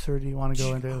PsyOps or do you want to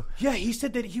go into... Yeah, he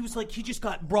said that he was like, he just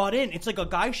got brought in. It's like a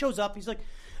guy shows up, he's like,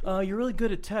 you're really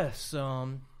good at tests.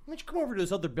 Why don't you come over to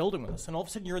this other building with us? And all of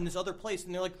a sudden you're in this other place,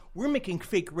 and they're like, we're making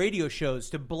fake radio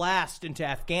shows to blast into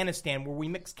Afghanistan where we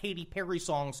mix Katy Perry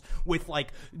songs with,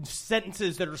 like,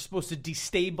 sentences that are supposed to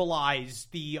destabilize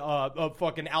the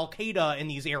fucking Al-Qaeda in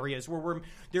these areas. Where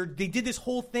they did this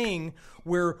whole thing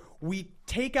where we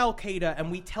take Al-Qaeda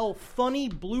and we tell funny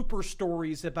blooper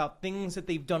stories about things that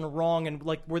they've done wrong, and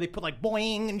like where they put like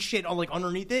boing and shit on like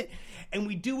underneath it, and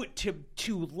we do it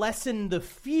to lessen the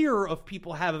fear of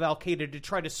people have of Al-Qaeda, to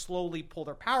try to slowly pull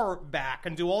their power back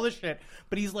and do all this shit.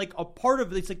 But he's like, a part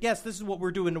of it, it's like, yes, this is what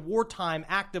we're doing in wartime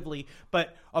actively,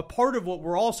 but a part of what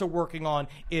we're also working on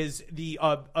is the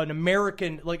an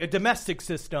American, like a domestic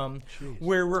system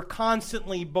where we're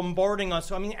constantly bombarding us.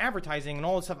 So I mean, advertising and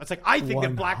all this stuff. It's like, I think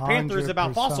that Black Panther is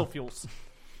about fossil fuels.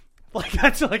 Like,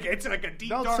 that's like, it's like a deep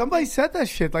dark somebody thing. said that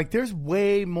shit. Like, there's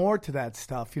way more to that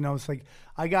stuff. You know, it's like,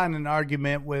 I got in an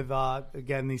argument with,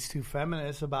 again, these two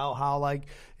feminists about how, like,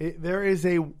 there is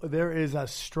a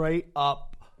straight up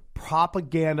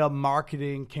propaganda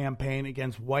marketing campaign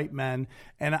against white men.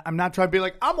 And I'm not trying to be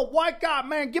like, I'm a white guy,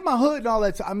 man, get my hood and all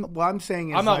that. What I'm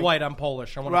saying is, I'm not white, I'm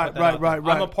Polish. I want to put that out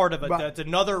there. I'm a part of it. It's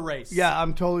another race. Yeah,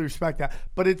 I'm totally respect that.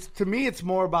 But it's, to me, it's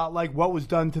more about like what was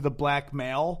done to the black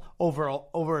male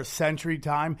over a century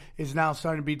time is now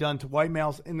starting to be done to white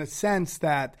males, in the sense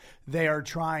that they are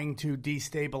trying to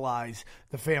destabilize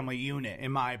the family unit,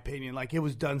 in my opinion. Like, it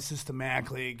was done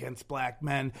systematically against black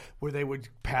men, where they would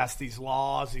pass these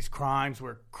laws, these crimes,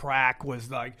 where crack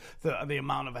was like the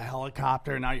amount of a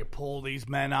helicopter. Now you pull these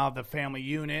men out of the family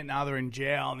unit, now they're in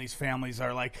jail, and these families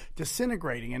are like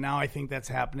disintegrating. And now I think that's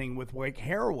happening with like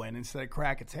heroin. Instead of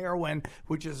crack, it's heroin,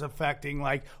 which is affecting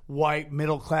like white,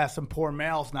 middle class, and poor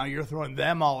males. Now you're throwing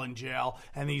them all in jail,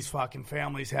 and these fucking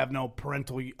families have no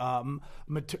parental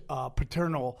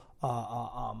paternal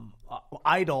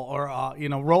idol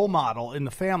or role model in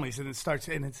the families, and it's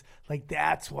like,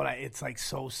 that's what it's like,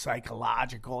 so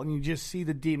psychological, and you just see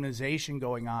the demonization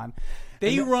going on.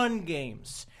 They run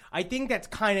games. I think that's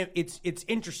kind of, it's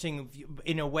interesting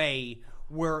in a way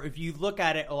where if you look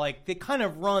at it, like, they kind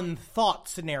of run thought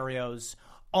scenarios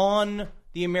on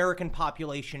the American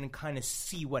population and kind of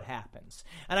see what happens.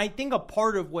 And I think a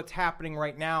part of what's happening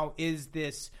right now is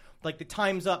this, like the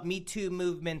Time's Up, Me Too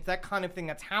movement, that kind of thing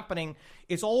that's happening.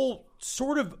 It's all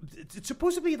sort of, it's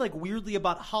supposed to be like weirdly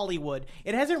about Hollywood.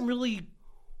 It hasn't really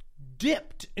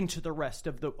dipped into the rest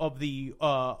of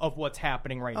what's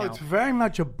happening right now. It's very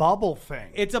much a bubble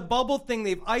thing. It's a bubble thing.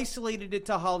 They've isolated it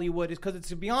to Hollywood, is because it's,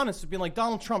 to be honest, it's been like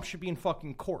Donald Trump should be in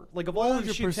fucking court. Like, of all of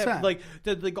this shit, like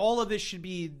all of this should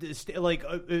be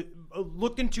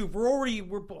looked into.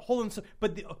 We're holding some,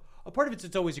 but a part of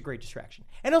it's always a great distraction.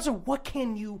 And also, what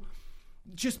can you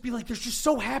just be like? They're just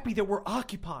so happy that we're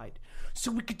occupied,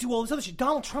 so we could do all this other shit.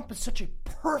 Donald Trump is such a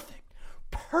perfect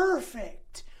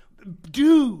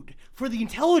dude for the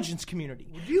intelligence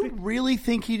community. Do you really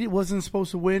think he wasn't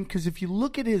supposed to win? Because if you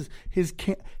look at his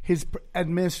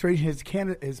administration,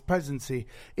 his presidency,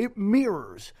 it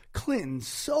mirrors Clinton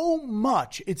so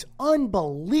much. It's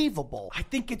unbelievable. I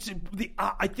think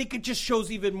it just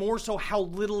shows even more so how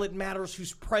little it matters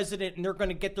who's president, and they're going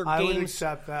to get their games. I would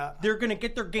accept that. They're going to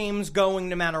get their games going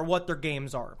no matter what their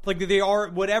games are. Like, they are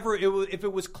whatever. If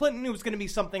it was Clinton, it was going to be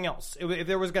something else. If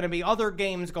there was going to be other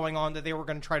games going on that they were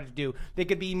going to try to do, they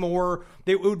could be more.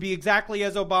 It would be exactly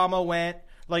as Obama went.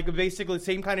 Like, basically the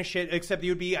same kind of shit, except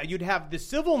you'd have the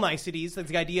civil niceties. That's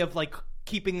the idea of like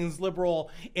keeping things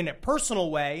liberal in a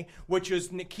personal way, which is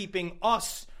keeping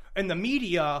us and the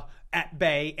media at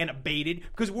bay and abated.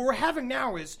 Because what we're having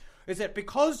now is that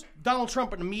because Donald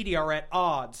Trump and the media are at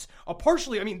odds,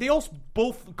 they also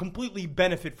both completely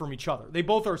benefit from each other. They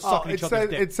both are sucking each other's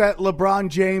dick. It's that LeBron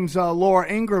James, Laura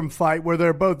Ingraham fight where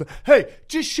they're both, hey,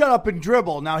 just shut up and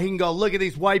dribble. Now he can go, look at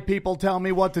these white people telling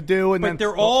me what to do. But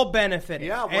they're all benefiting.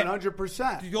 Yeah,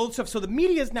 100%. The old stuff. So the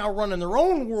media is now running their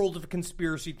own world of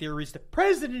conspiracy theories. The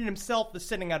president himself is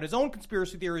sending out his own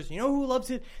conspiracy theories. You know who loves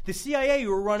it? The CIA,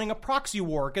 who are running a proxy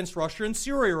war against Russia and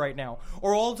Syria right now.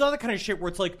 Or all this other kind of shit where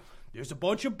it's like, there's a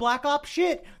bunch of black ops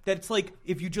shit that's like,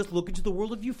 if you just look into the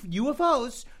world of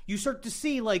UFOs, you start to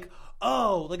see like,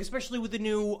 oh, like especially with the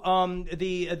new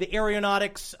the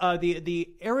aeronautics, the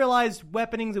aerialized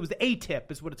weaponings. It was the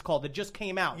ATIP is what it's called. It just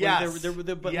came out. Yes.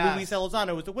 But Yes. Luis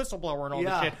Elizondo was the whistleblower and all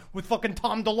Yeah. this shit with fucking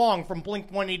Tom DeLonge from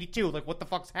Blink 182. Like, what the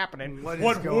fuck's happening? What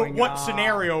is going what on?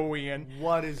 scenario are we in?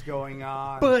 What is going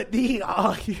on? But the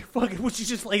fucking, which is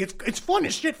just like it's fun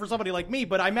as shit for somebody like me.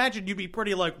 But I imagine you'd be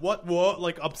pretty like what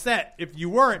like upset if you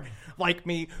weren't like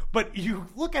me. But you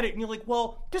look at it and you're like,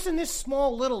 well, just in this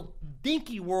small little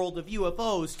dinky world of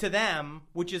UFOs, to them,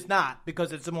 which is not,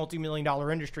 because it's a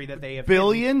multi-million-dollar industry that they have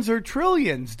billions or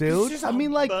trillions, dude. It's just I a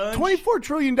mean, like bunch. $24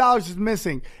 trillion is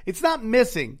missing. It's not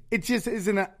missing. It just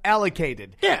isn't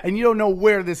allocated. Yeah. And you don't know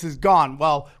where this has gone.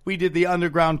 Well, we did the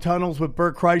underground tunnels with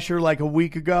Burt Kreischer like a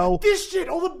week ago. This shit,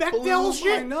 all the Bechdel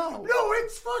shit. I know. No,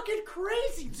 it's fucking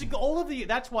crazy. It's like all of the.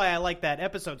 That's why I like that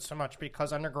episode so much,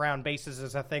 because underground bases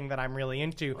is a thing that I'm really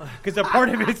into. Because a part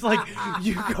of it's like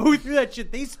you go through that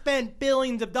shit. They spend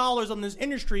billions of dollars on this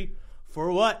industry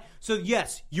for what? So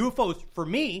yes, UFOs for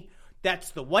me.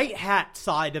 That's the white hat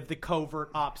side of the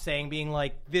covert ops saying, being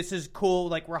like, this is cool,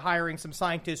 like we're hiring some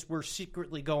scientists, we're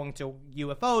secretly going to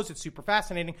UFOs, it's super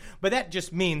fascinating. But that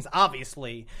just means,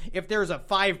 obviously, if there's a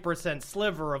 5%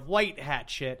 sliver of white hat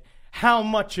shit, how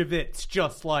much of it's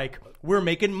just like, we're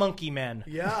making monkey men.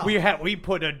 Yeah. We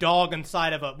put a bomb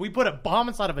inside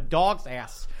of a dog's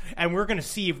ass, and we're going to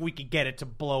see if we could get it to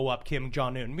blow up Kim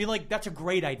Jong-un. Be like, that's a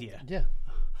great idea. Yeah.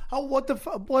 Oh, what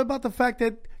about the fact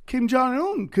that Kim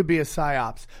Jong-un could be a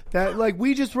psyops? That, like,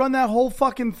 we just run that whole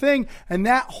fucking thing, and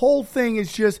that whole thing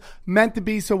is just meant to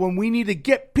be so when we need to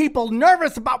get people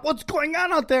nervous about what's going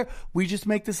on out there, we just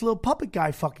make this little puppet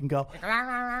guy fucking go.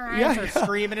 Yeah,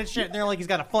 screaming and shit. And they're like, he's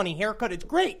got a funny haircut. It's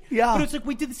great. Yeah. But it's like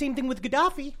we did the same thing with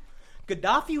Gaddafi.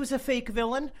 Gaddafi was a fake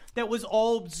villain that was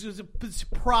all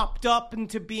propped up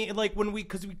into being like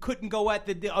because we couldn't go at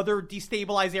the other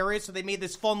destabilized areas, so they made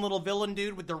this fun little villain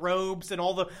dude with the robes and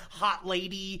all the hot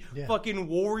lady fucking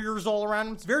warriors all around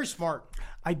him. It's very smart.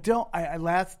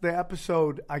 The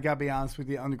episode, I gotta be honest with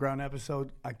you, the underground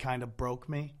episode, I kind of broke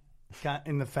me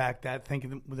in the fact that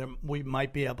thinking that we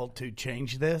might be able to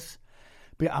change this.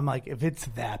 But I'm like, if it's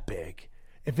that big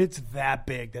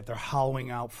that they're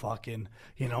hollowing out fucking,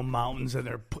 mountains,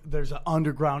 and there's an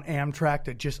underground Amtrak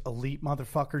that just elite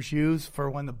motherfuckers use for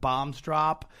when the bombs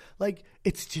drop, like,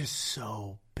 it's just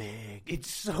so big.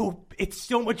 It's so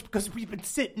much because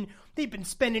they've been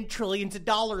spending trillions of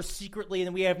dollars secretly,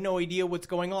 and we have no idea what's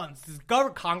going on.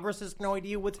 Congress has no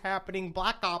idea what's happening.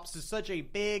 Black Ops is such a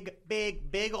big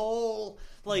hole.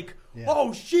 Like,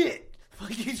 oh shit!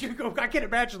 Like, I can't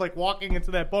imagine like walking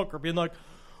into that bunker being like,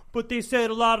 but they said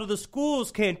a lot of the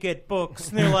schools can't get books.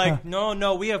 And they're like,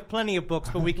 no, we have plenty of books,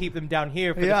 but we keep them down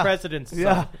here for the presidents.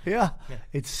 Yeah.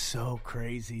 It's so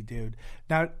crazy, dude.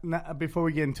 Now before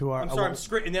we get into our... I'm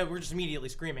sorry, and then we're just immediately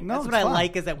screaming. No, that's what I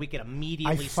like, is that we can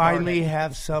immediately finally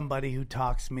have somebody who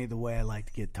talks to me the way I like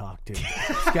to get talked to.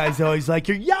 This guy's always like,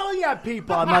 you're yelling at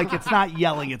people. I'm like, it's not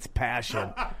yelling, it's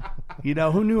passion.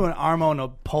 Who knew an Armo and a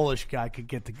Polish guy could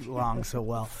get along so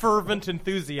well? Fervent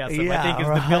enthusiasm, Yeah, I think, is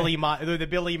right. the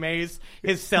Billy Mays,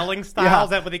 his selling style. Is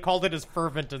that what they called it? Is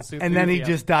fervent enthusiasm. And then he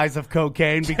just dies of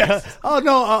cocaine because,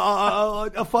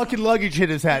 a fucking luggage hit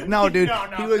his head. No, dude,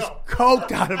 he was coked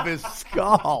out of his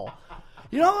skull.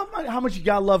 You know how much you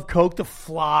gotta love coke to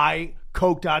fly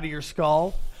coked out of your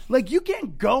skull? Like, you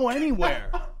can't go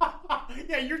anywhere.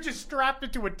 Yeah, you're just strapped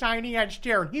into a tiny ass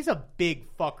chair, and he's a big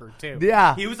fucker too.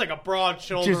 Yeah, he was like a broad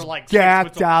shoulder, just like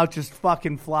gacked out, just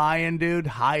fucking flying, dude.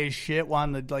 High as shit,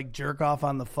 wanting to like jerk off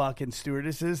on the fucking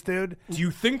stewardesses, dude. Do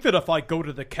you think that if I go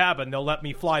to the cabin, they'll let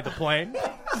me fly the plane?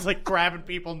 He's like grabbing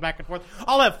people back and forth.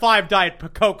 I'll have 5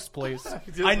 Diet Cokes, please.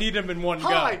 I need them in one go.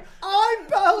 Hi, I'm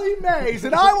Billy Mays,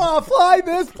 and I want to fly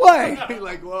this plane.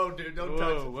 Like, whoa, dude, don't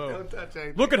touch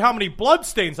anything. Look at how many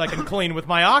bloodstains I can clean with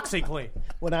my OxyClean.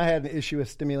 When I had an issue with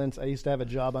stimulants, I used to have a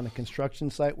job on a construction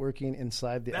site working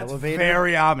inside the elevator.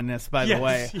 Very ominous, by the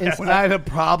way. Yes. When I had a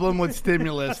problem with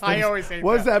stimulus, I always hate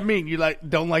what does that mean? You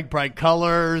don't like bright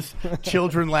colors?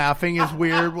 Children laughing is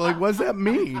weird. Like, what does that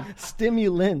mean?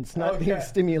 Stimulants, not being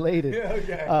stimulated. Yeah,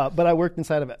 okay. But I worked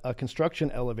inside of a construction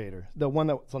elevator, the one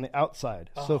that was on the outside.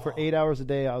 So for 8 hours a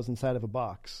day, I was inside of a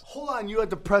box. Hold on, you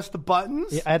had to press the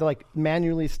buttons? Yeah, I had to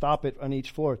manually stop it on each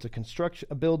floor. It's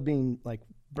a build being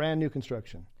brand new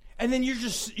construction. And then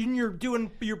you're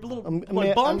doing your little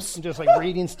I'm bumps. just like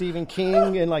reading Stephen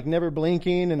King and like never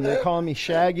blinking, and they're calling me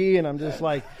Shaggy, and I'm just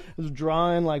like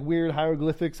drawing like weird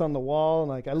hieroglyphics on the wall, and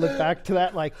like I look back to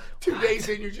that like 2 days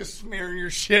in, you're just smearing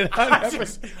your shit on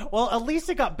everything. Well, at least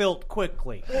it got built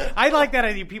quickly. I like that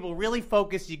idea. People really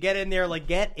focus. You get in there, like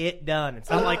get it done. It's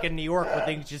not like in New York where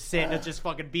things just sit and it's just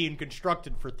fucking being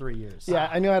constructed for 3 years. Yeah,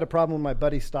 I knew I had a problem when my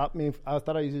buddy stopped me. I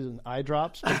thought I was using eye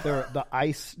drops, but they're the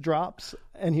ice drops.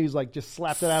 And he was like, just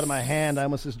slapped it out of my hand. I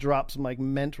almost just dropped some like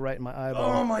mint right in my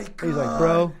eyeball. Oh my God. He's like,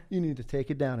 bro, you need to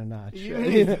take it down a notch. You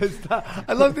need to stop.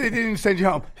 I love that they didn't send you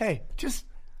home. Hey, just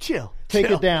chill. Take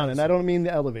it down, and I don't mean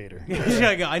the elevator.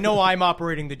 I know I'm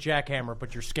operating the jackhammer,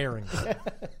 but you're scaring me.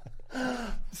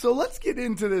 So let's get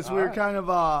into this. We're kind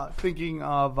of thinking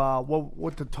of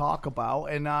what to talk about,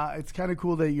 and it's kind of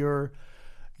cool that your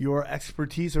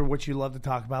expertise or what you love to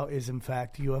talk about is in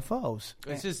fact UFOs.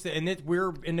 It's just,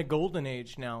 we're in the golden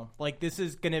age now. Like this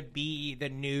is going to be the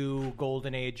new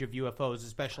golden age of UFOs,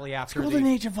 especially after the golden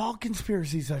age of all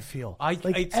conspiracies. I feel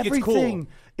everything it's cool.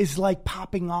 is like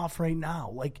popping off right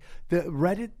now. Like the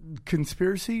Reddit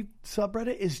conspiracy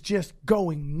subreddit is just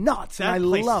going nuts, that and I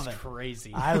place love is it.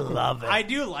 Crazy. I love it. I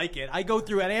do like it. I go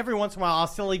through it every once in a while. I'll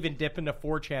still even dip into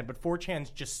 4chan, but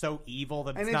 4chan's just so evil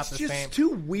that it's not the same. And it's just too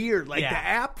weird. Like the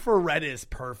app for Reddit is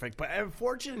perfect, but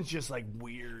Fortune is just like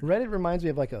weird. Reddit reminds me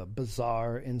of like a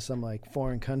bazaar in some like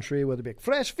foreign country where they're like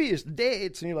fresh fish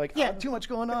dates, and you're like, too much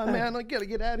going on, man. I gotta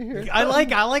get out of here. I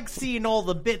like seeing all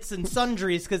the bits and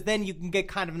sundries because then you can get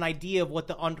kind of an idea of what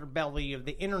the underbelly of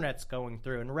the internet's going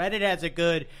through. And Reddit has a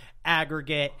good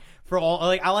aggregate for all.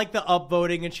 Like I like the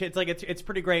upvoting and shit. It's like it's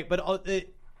pretty great, but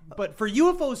for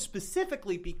UFOs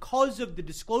specifically, because of the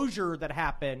disclosure that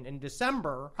happened in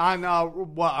December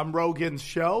on Rogan's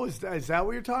show, is that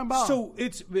what you're talking about? So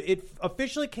it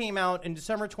officially came out in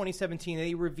December 2017.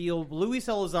 They revealed Luis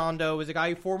Elizondo is a guy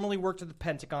who formerly worked at the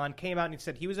Pentagon. Came out and he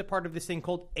said he was a part of this thing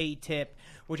called ATIP,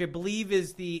 which I believe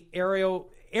is the aerial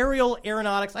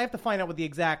aeronautics. I have to find out what the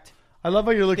exacct. I love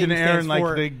how you're looking at Aaron like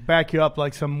for. they back you up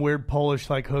like some weird Polish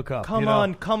like hookup. Come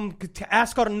on, come to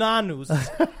ask our nanus.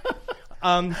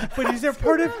 But is there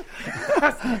part of?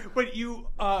 But you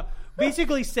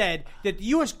basically said that the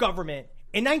U.S. government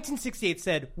in 1968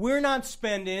 said we're not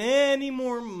spending any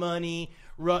more money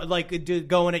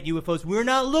going at UFOs. We're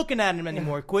not looking at them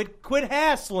anymore. Quit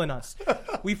hassling us.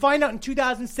 We find out in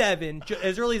 2007,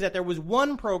 as early as that, there was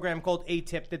one program called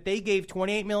ATIP that they gave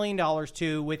 $28 million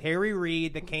to with Harry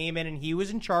Reid that came in and he was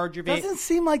in charge of it. Doesn't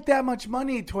seem like that much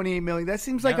money, $28 million. That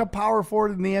seems like a power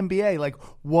forward in the NBA, like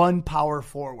one power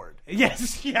forward.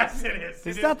 Yes, it is.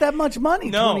 It's not that much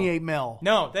money, $28 mil.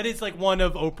 No, that is like one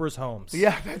of Oprah's homes.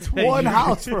 Yeah, that's one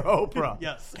house for Oprah.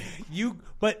 Yes.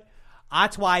 But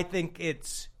that's why I think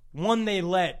it's one they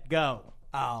let go.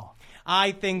 Oh.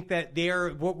 I think that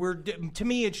to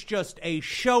me, it's just a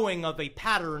showing of a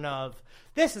pattern of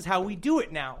this is how we do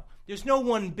it now. There's no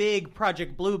one big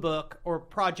Project Blue Book or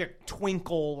Project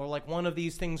Twinkle or like one of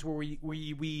these things where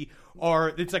we are.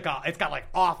 It's got like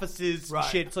offices and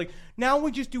shit. It's like now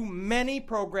we just do many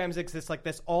programs exist like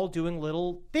this, all doing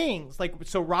little things. Like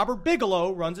so, Robert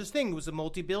Bigelow runs his thing. He was a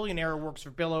multi-billionaire, works for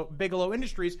Bigelow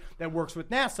Industries that works with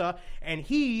NASA, and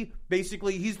he's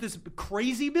this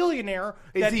crazy billionaire.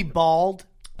 Is he bald?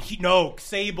 No,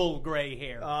 sable gray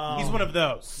hair. He's one of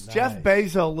those. Nice. Jeff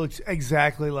Bezos looks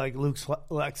exactly like Lex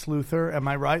Luthor. Am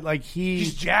I right? Like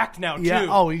he's jacked now too. Yeah.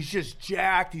 Oh, he's just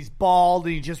jacked. He's bald,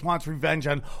 and he just wants revenge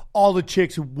on all the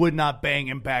chicks who would not bang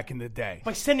him back in the day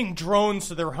by sending drones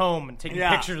to their home and taking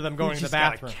pictures of them going to the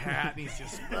bathroom. Got a cat, and he's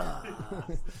just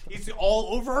he's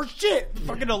all over our shit.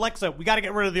 Fucking Alexa, we got to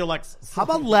get rid of the Alexa. How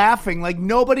about laughing? Like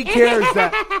nobody cares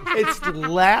that it's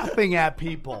laughing at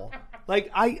people.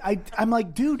 Like I'm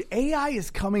like, dude, AI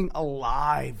is coming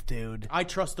alive, dude. I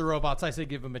trust the robots. I say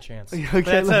give them a chance.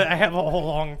 Okay, I have a whole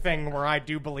long thing where I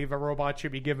do believe a robot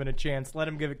should be given a chance. Let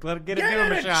him give him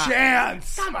a shot.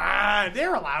 Chance. Come on,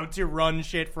 they're allowed to run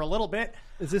shit for a little bit.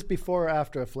 Is this before or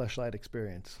after a fleshlight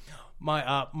experience?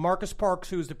 My Marcus Parks,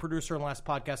 who's the producer on Last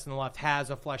Podcast on the Left, has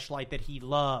a fleshlight that he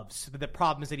loves. But the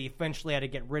problem is that he eventually had to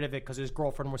get rid of it because his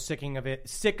girlfriend was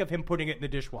sick of him putting it in the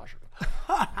dishwasher.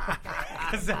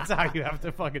 Because that's how you have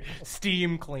to fucking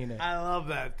steam clean it. I love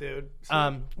that, dude.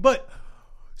 But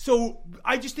so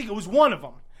I just think it was one of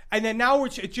them. And then now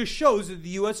it just shows that the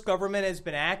U.S. government has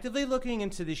been actively looking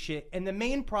into this shit. And the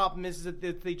main problem is that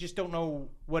they just don't know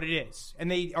what it is.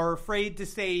 And they are afraid to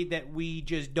say that we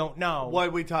just don't know. What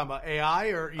are we talking about, AI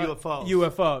or UFOs?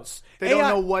 UFOs. They don't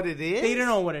know what it is? They don't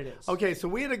know what it is. Okay, so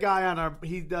we had a guy on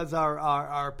he does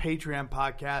our Patreon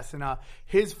podcast, and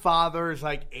his father is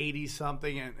like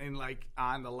 80-something and like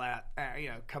on the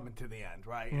coming to the end,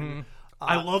 right? Mm-hmm. And,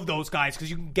 I love those guys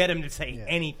because you can get him to say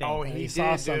anything. Oh, he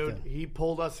saw did, something. dude. He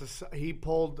pulled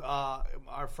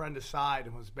our friend aside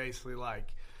and was basically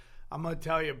like, I'm going to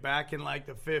tell you, back in like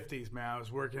the 50s, man, I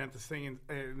was working at this thing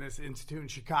in this institute in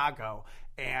Chicago,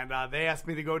 and they asked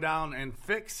me to go down and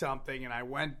fix something, and I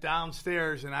went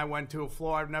downstairs, and I went to a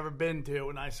floor I've never been to,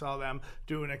 and I saw them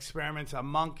doing experiments on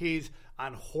monkeys,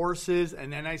 on horses,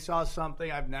 and then I saw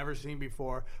something I've never seen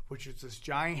before, which is this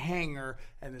giant hangar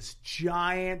and this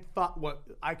giant, what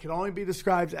I can only be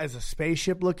described as a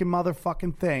spaceship-looking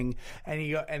motherfucking thing,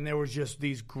 and there was just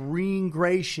these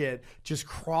green-gray shit just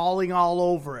crawling all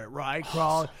over it, right?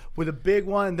 Crawling with a big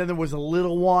one, and then there was a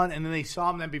little one, and then they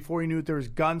saw him, then before he knew it, there was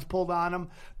guns pulled on him.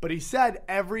 But he said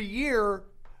every year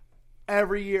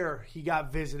he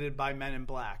got visited by men in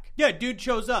black. Yeah, dude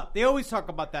shows up. They always talk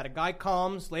about that. A guy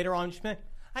comes later on. Just,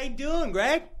 how you doing,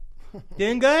 Greg?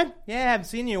 Doing good? Yeah, I haven't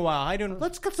seen you in a while. How you doing?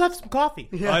 Let's have some coffee.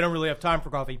 Yeah. Oh, I don't really have time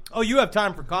for coffee. Oh, you have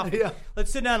time for coffee. Yeah.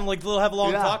 Let's sit down and have a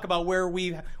long talk about where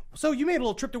we. So you made a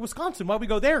little trip to Wisconsin. Why don't we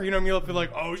go there? You know, and you'll be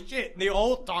like, oh shit. And they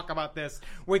all talk about this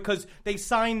because they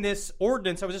signed this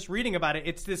ordinance. I was just reading about it.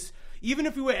 It's this. Even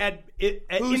if you were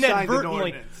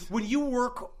inadvertently, when you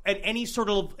work at any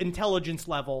sort of intelligence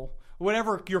level,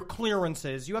 whatever your clearance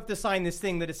is, you have to sign this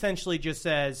thing that essentially just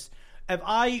says, if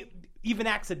I even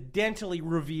accidentally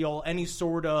reveal any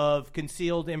sort of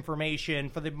concealed information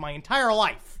for my entire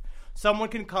life, someone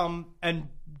can come and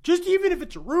just even if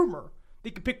it's a rumor,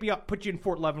 they can pick me up, put you in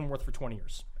Fort Leavenworth for 20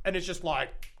 years. And it's just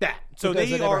like that. So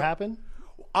does it ever happen?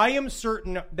 I am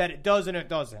certain that it does and it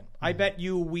doesn't. I bet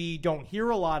you we don't hear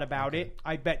a lot about it.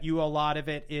 I bet you a lot of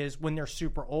it is when they're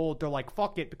super old, they're like,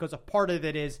 fuck it, because a part of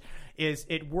it is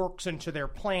it works into their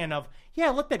plan of,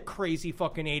 yeah, let that crazy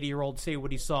fucking 80-year-old say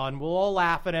what he saw, and we'll all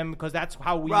laugh at him because that's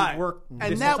how we work.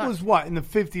 And that was what, in the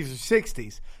 50s or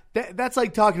 60s? That's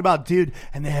like talking about, dude,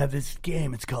 and they have this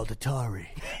game, it's called Atari,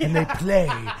 and they play,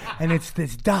 and it's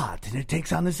this dot, and it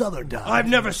takes on this other dot. I've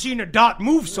never seen a dot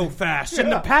move so fast,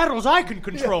 and the paddles I can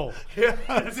control. Yeah.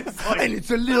 And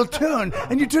it's a little turn,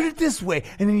 and you turn it this way,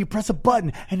 and then you press a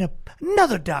button, and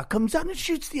another dot comes out and it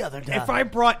shoots the other dot. If I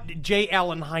brought J.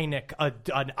 Allen Hynek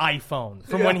an iPhone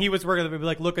from when he was working, they'd be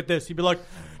like, look at this. He'd be like,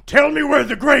 tell me where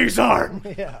the grays are.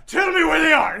 Yeah. Tell me where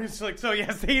they are. And it's like, so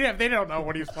yes, they don't know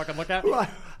what he was fucking looking at. Right.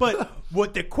 But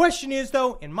what the question is,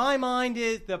 though, in my mind,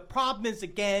 is the problem is,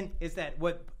 again, is that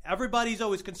what everybody's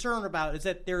always concerned about is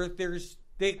that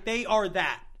they are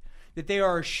that they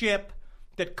are a ship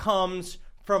that comes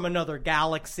from another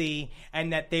galaxy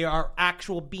and that they are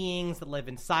actual beings that live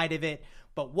inside of it.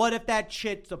 But what if that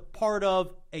shit's a part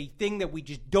of a thing that we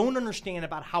just don't understand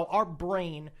about how our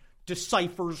brain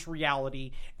deciphers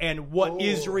reality and what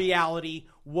is reality?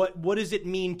 What does it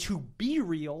mean to be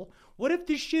real? What if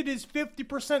this shit is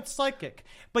 50% psychic?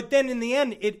 But then in the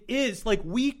end, it is like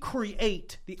we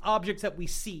create the objects that we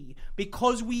see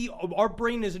because our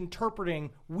brain is interpreting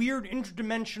weird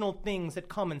interdimensional things that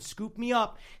come and scoop me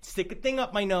up, stick a thing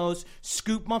up my nose,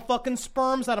 scoop my fucking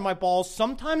sperms out of my balls,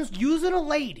 sometimes using a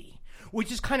lady.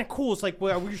 Which is kind of cool. It's like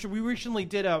we recently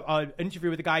did an interview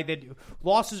with a guy that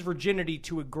lost his virginity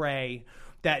to a gray.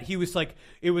 That he was like,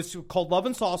 it was called Love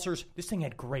and Saucers. This thing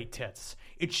had great tits.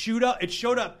 It showed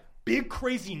up big,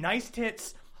 crazy, nice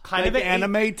tits. Kind like of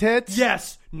anime tits?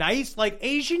 Yes. Nice, like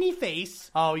Asian-y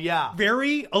face. Oh, yeah.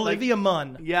 Very Olivia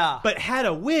Munn. Yeah. But had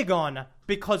a wig on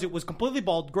because it was completely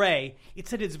bald gray. It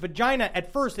said his vagina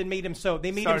at first, it made him so,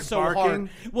 they made him so hard.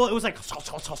 Well, it was like,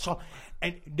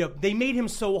 and they made him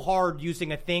so hard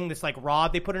using a thing that's like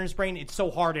rod they put in his brain. It's so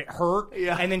hard it hurt.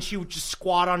 Yeah. And then she would just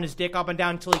squat on his dick up and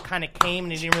down until he kind of came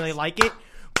and he didn't really like it.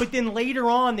 But then later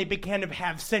on, they began to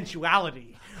have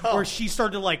sensuality. Where she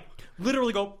started to like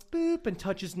literally go boop and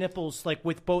touch his nipples like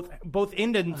with both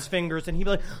Inden's fingers, and he'd be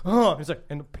like, oh, he's like,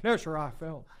 and the pleasure I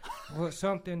felt was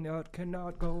something that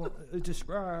cannot go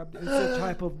described. It's a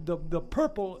type of the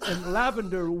purple and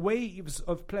lavender waves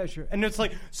of pleasure, and it's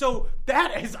like, so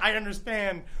that is, I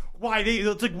understand why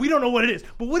it's like we don't know what it is,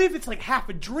 but what if it's like half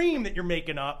a dream that you're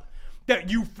making up?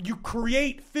 That you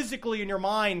create physically in your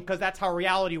mind because that's how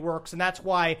reality works, and that's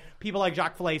why people like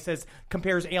Jacques Vallée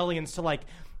compares aliens to like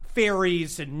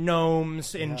fairies and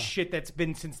gnomes and shit that's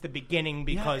been since the beginning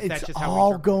because that's just how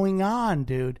all going on,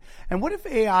 dude. And what if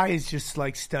AI is just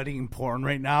like studying porn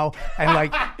right now and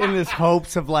like in this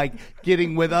hopes of like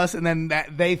getting with us, and then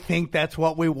that they think that's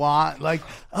what we want? Like,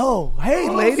 oh, hey,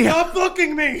 lady, stop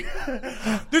fucking me!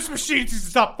 This machine needs to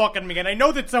stop fucking me. And I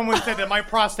know that someone said that my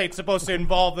prostate's supposed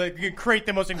to create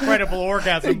the most incredible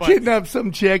orgasm. They kidnap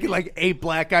some chick and like 8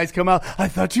 black guys come out. I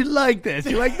thought you'd like this.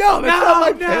 You're like, no, that's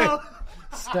not my thing.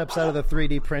 Steps out of the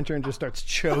 3D printer and just starts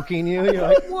choking you. You're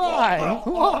like, why?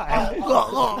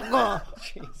 Why?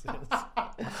 Jesus.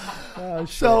 Oh,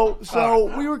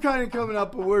 So we were kind of coming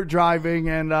up, but we're driving,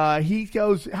 and he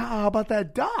goes, how about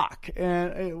that doc?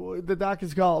 And the doc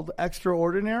is called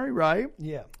Extraordinary, right?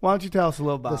 Yeah. Why don't you tell us a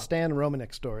little about the Stan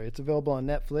Romanek story? It's available on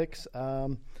Netflix.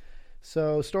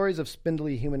 So stories of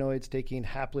spindly humanoids taking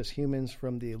hapless humans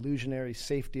from the illusionary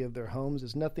safety of their homes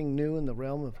is nothing new in the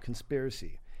realm of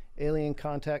conspiracy. Alien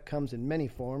contact comes in many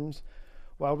forms.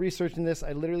 While researching this,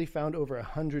 I literally found over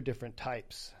 100 different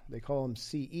types. They call them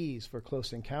CEs for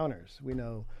close encounters. We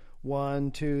know 1,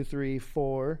 2, 3,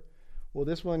 4. Well,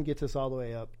 this one gets us all the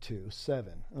way up to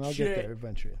 7. And I'll get there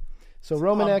eventually. So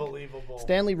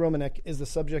Stanley Romanek is the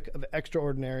subject of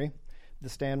Extraordinary. The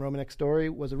Stan Romanek story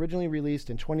was originally released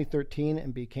in 2013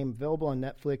 and became available on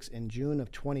Netflix in June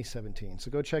of 2017. So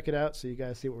go check it out so you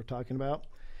guys see what we're talking about.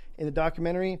 In the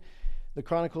documentary, the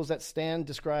chronicles that Stan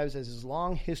describes as his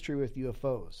long history with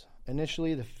UFOs.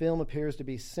 Initially, the film appears to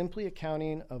be simply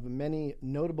accounting of many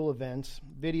notable events,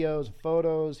 videos,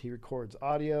 photos. He records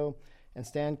audio, and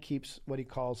Stan keeps what he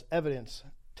calls evidence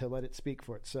to let it speak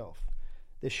for itself.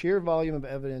 The sheer volume of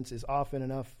evidence is often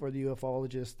enough for the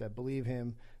ufologists that believe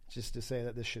him just to say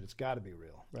that this shit has got to be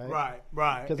real, right?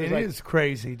 Right. It is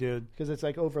crazy, dude. Because it's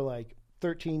like over like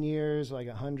 13 years, like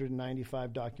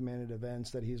 195 documented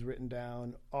events that he's written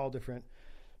down, all different.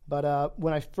 But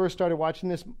when I first started watching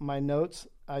this, my notes,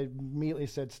 I immediately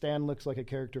said, Stan looks like a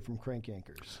character from Crank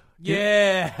Yankers.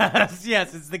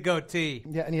 Yes, it's the goatee.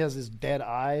 Yeah, and he has his dead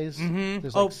eyes. Mm-hmm.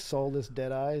 There's like soulless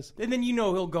dead eyes. And then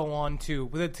he'll go on to,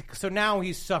 so now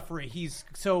he's suffering.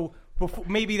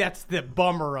 Maybe that's the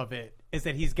bummer of it, is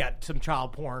that he's got some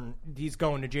child porn. He's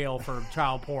going to jail for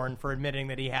child porn for admitting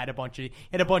that he had a bunch of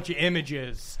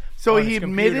images. So he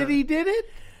admitted he did it?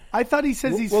 I thought he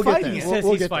says he's fighting it. He says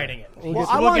he's fighting it. Well,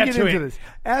 I want to get into this.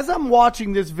 As I'm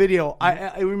watching this video,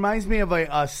 it reminds me of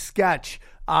a sketch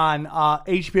on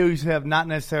HBO used to have Not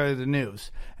Necessarily the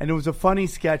News. And it was a funny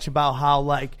sketch about how,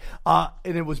 like, and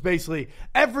it was basically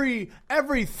every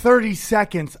 30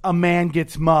 seconds a man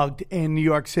gets mugged in New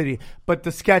York City. But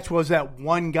the sketch was that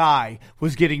one guy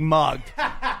was getting mugged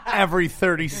every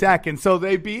 30 seconds. So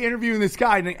they'd be interviewing this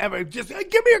guy and just, hey,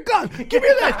 give me your gun, give me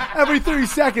that. Every 30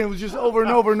 seconds it was just over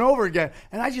and over and over again.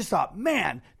 And I just thought,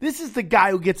 man, this is the guy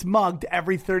who gets mugged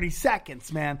every 30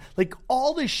 seconds, man. Like,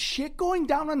 all this shit going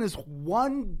down on this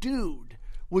one dude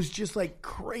was just like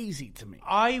crazy to me.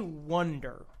 I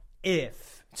wonder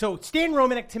if Stan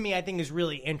Romanek to me I think is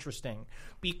really interesting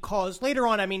because later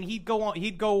on, I mean, he'd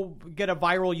go get a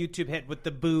viral YouTube hit with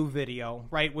the Boo video,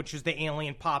 right, which is the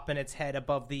alien popping its head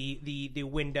above the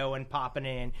window and popping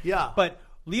in. Yeah. But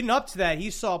leading up to that, he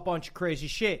saw a bunch of crazy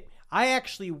shit. I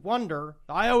actually wonder,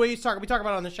 we talk about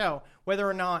it on the show, whether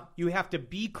or not you have to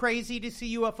be crazy to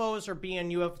see UFOs or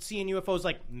seeing UFOs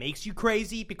like makes you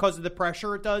crazy because of the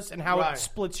pressure it does and how it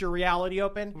splits your reality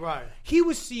open. Right. He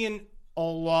was seeing a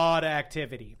lot of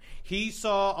activity. He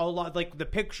saw a lot, like the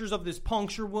pictures of his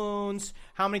puncture wounds,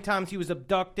 how many times he was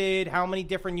abducted, how many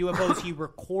different UFOs he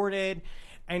recorded.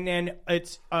 And then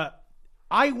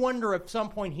I wonder if at some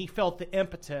point he felt the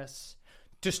impetus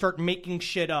to start making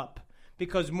shit up.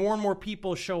 Because more and more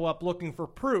people show up looking for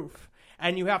proof,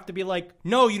 and you have to be like,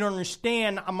 "No, you don't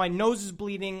understand. My nose is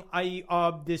bleeding.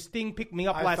 This thing picked me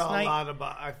up last night."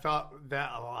 I thought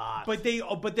that a lot.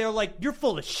 But they're like, "You're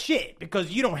full of shit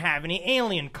because you don't have any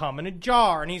alien cum in a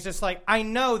jar." And he's just like, "I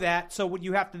know that. So what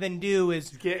you have to then do is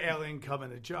get alien cum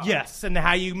in a jar." Yes, and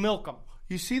how you milk them.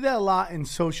 You see that a lot in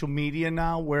social media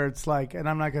now where it's like, and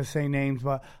I'm not going to say names,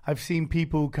 but I've seen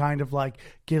people who kind of like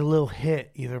get a little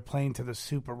hit either playing to the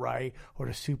super right or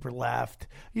the super left.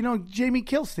 You know, Jamie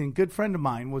Kilstein, good friend of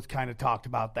mine, was kind of talked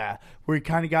about that, where he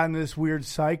kind of got into this weird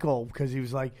cycle because he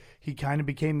was like, he kind of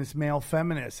became this male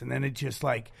feminist, and then it just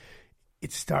like,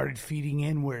 it started feeding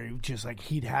in where he just like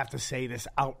he'd have to say this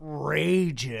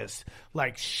outrageous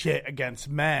like shit against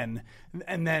men,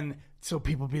 and then so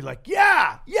people be like,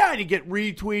 yeah, and you get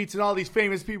retweets and all these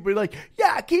famous people be like,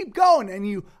 yeah, keep going.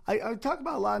 And I talk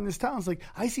about a lot in this town. It's like,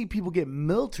 I see people get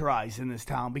militarized in this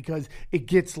town because it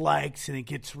gets likes and it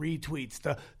gets retweets.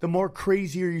 The more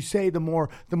crazier you say, the more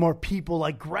people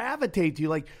like gravitate to you.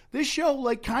 Like this show,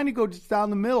 like kind of goes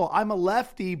down the middle. I'm a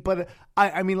lefty, but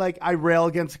I mean, like I rail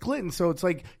against Clinton. So it's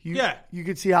like, you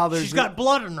could see how she's got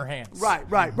blood on her hands.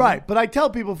 Right. But I tell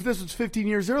people, if this was 15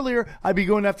 years earlier, I'd be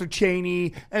going after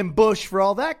Cheney and Bush for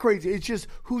all that crazy. It's just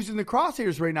who's in the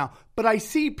crosshairs right now. But I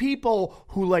see people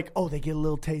who like, they get a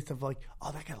little taste of like,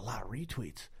 that got a lot of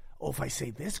retweets. If I say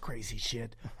this crazy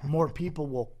shit, more people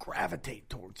will gravitate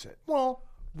towards it. Well,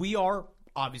 we are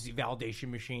obviously validation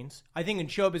machines. I think in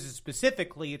show business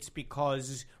specifically, it's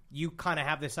because you kind of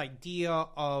have this idea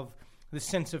of the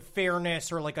sense of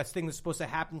fairness, or like a thing that's supposed to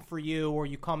happen for you, or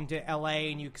you come to LA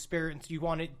and you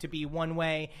want it to be one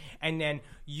way, and then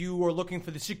you are looking for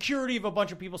the security of a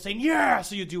bunch of people saying, yeah,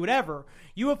 so you do whatever.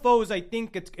 UFOs, I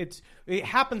think it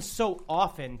happens so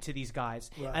often to these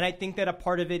guys. Right. And I think that a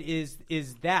part of it is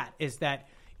that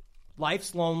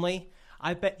life's lonely.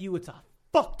 I bet you it's a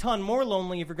fuck ton more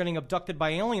lonely if you're getting abducted by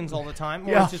aliens all the time.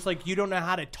 Or it's just like you don't know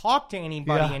how to talk to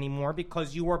anybody anymore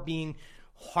because you are being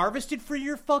harvested for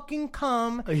your fucking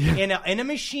cum in a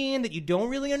machine that you don't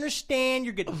really understand.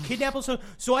 You're getting kidnapped.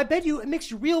 So I bet you it makes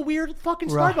you real weird at fucking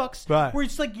Starbucks. Right. Where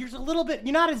it's like you're a little bit,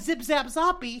 you're not a zip zap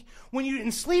zoppy when you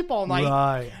didn't sleep all night.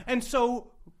 Right. And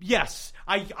so, yes,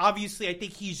 I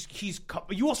think he's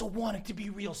you also want it to be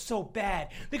real so bad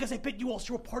because I bet you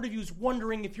also a part of you is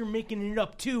wondering if you're making it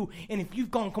up too and if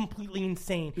you've gone completely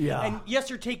insane. Yeah. And yes,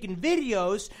 you're taking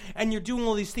videos and you're doing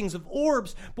all these things of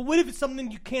orbs, but what if it's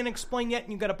something you can't explain yet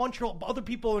and you've got a bunch of other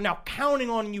people who are now counting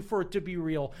on you for it to be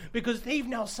real because they've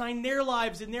now signed their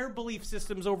lives and their belief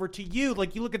systems over to you.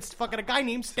 Like you look at fucking a guy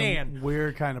named Stan. Some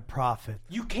weird kind of prophet.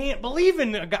 You can't believe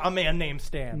in a man named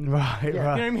Stan. Right. You know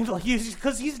what I mean? Like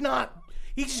because he's not.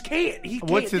 He just can't. He can't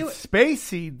What's do it? it.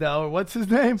 Starseed, though. What's his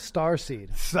name?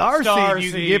 Starseed. Starseed.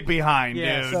 You can get behind,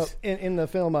 dude. So in the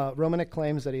film, Romanek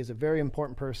claims that he's a very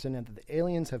important person and that the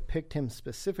aliens have picked him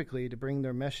specifically to bring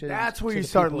their message. That's where you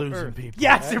start losing people.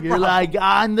 Yes, right? You're like,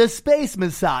 I'm the space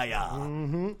messiah.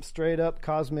 Mm-hmm. Straight up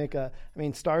cosmic.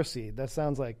 Starseed. That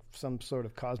sounds like some sort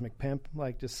of cosmic pimp,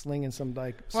 like just slinging some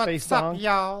like space song. What's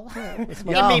up, y'all?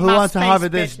 Y'all, who wants to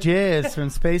harvest this jizz from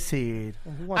Starseed?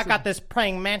 I got this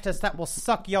praying mantis that will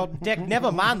suck your dick.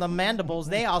 Never mind the mandibles;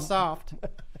 they are soft.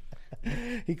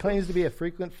 He claims to be a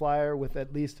frequent flyer with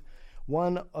at least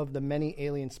one of the many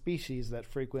alien species that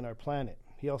frequent our planet.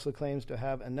 He also claims to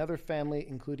have another family,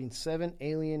 including 7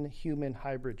 alien-human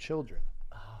hybrid children.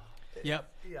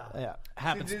 Yep. Yeah.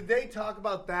 Happens. Did they talk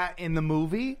about that in the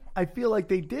movie? I feel like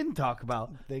they didn't talk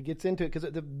about. They gets into it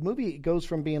because the movie goes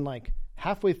from being like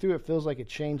halfway through, it feels like it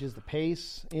changes the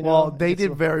pace. You know? Well, they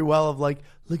did very well of like,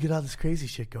 look at all this crazy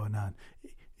shit going on.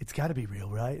 It's got to be real,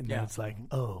 right? And then it's like,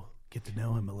 get to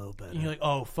know him a little bit. And you're like,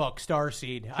 oh, fuck,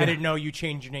 Starseed. I didn't know you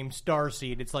changed your name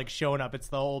Starseed. It's like showing up. It's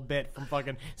the whole bit from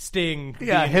fucking Sting.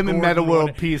 Yeah, him and Meta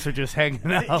World Peace are just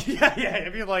hanging out. yeah.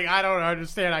 If you're like, I don't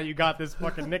understand how you got this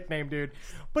fucking nickname, dude.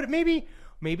 But maybe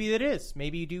it is.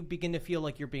 Maybe you do begin to feel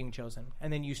like you're being chosen.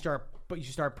 And then you start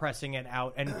pressing it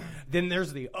out. And then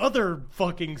there's the other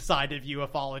fucking side of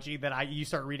ufology that you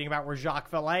start reading about where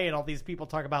Jacques Vallée and all these people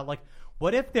talk about, like,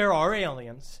 what if there are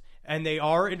aliens and they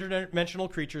are interdimensional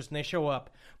creatures and they show up,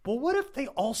 but what if they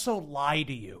also lie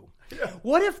to you? Yeah.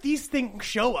 What if these things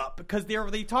show up? Because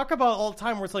they talk about all the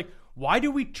time where it's like, why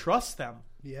do we trust them?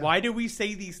 Yeah. Why do we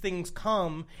say these things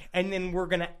come and then we're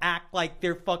going to act like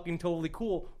they're fucking totally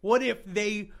cool? What if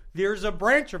there's a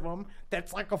branch of them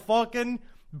that's like a fucking...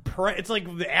 It's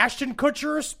like the Ashton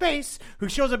Kutcher of space who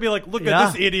shows up and be like, look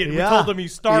at this idiot. We told him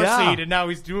he's Starseed and now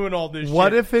he's doing all this shit.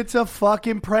 What if it's a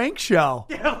fucking prank show?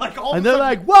 Yeah, like all and they're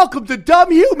like, welcome to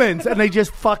Dumb Humans. And they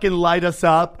just fucking light us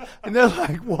up. And they're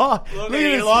like, what? Look,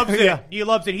 he loves it. Yeah. He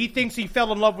loves it. He thinks he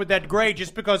fell in love with that gray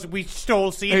just because we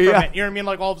stole seed from it. You know what I mean?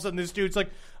 Like all of a sudden this dude's like,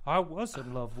 I was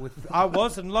in love with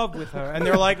her. And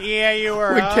they're like, yeah, you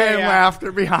were. With canned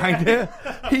laughter behind it.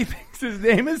 He thinks his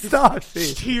name is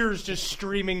Starseed. Tears just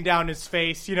streaming down his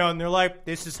face, and they're like,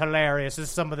 this is hilarious. This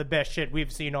is some of the best shit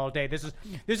we've seen all day. This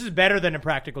is better than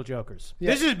Impractical Jokers. Yeah.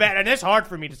 This is better, and it's hard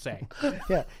for me to say.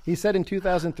 Yeah. He said in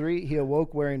 2003 he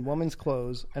awoke wearing woman's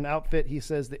clothes, an outfit he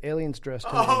says the aliens dressed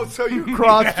him in. So you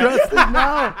cross-dressed him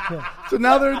now? Yeah. So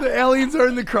now the aliens are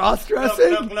in the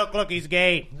cross-dressing? Look, he's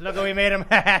gay. Look how we made him.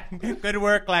 Good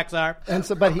work, Klaxar. And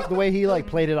so, but the way he like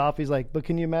played it off, he's like, but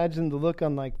can you imagine the look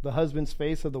on like the husband's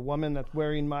face of the woman that's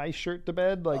wearing my shirt to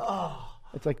bed? Like,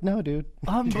 it's like, no, dude,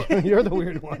 you're the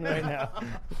weird one right now.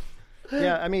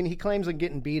 Yeah, I mean, he claims on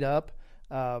getting beat up.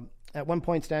 At one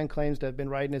point, Stan claims to have been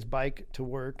riding his bike to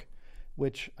work,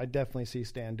 which I definitely see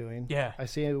Stan doing. Yeah. I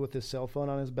see him with his cell phone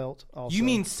on his belt also. You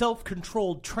mean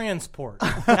self-controlled transport.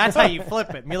 That's how you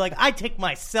flip it. You're like, I take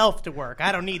myself to work.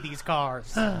 I don't need these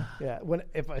cars. Yeah,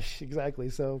 exactly.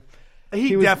 So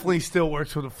he definitely still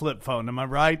works with a flip phone. Am I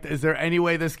right? Is there any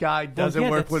way this guy doesn't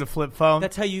work with a flip phone?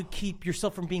 That's how you keep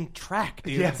yourself from being tracked,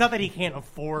 dude. Yeah. It's not that he can't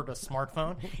afford a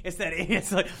smartphone. It's that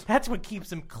it's like that's what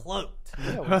keeps him cloaked.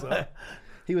 Yeah, what's up?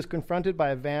 He was confronted by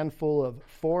a van full of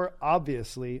 4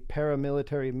 obviously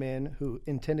paramilitary men who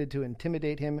intended to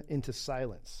intimidate him into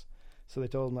silence. So they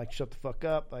told him, like, shut the fuck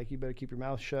up. Like, you better keep your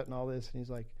mouth shut and all this. And he's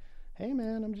like, hey,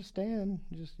 man, I'm just Stan.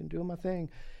 Just doing my thing.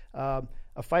 A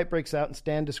fight breaks out, and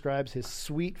Stan describes his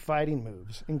sweet fighting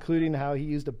moves, including how he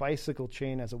used a bicycle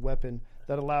chain as a weapon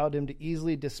that allowed him to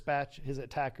easily dispatch his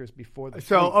attackers before the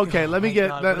So, fight. okay,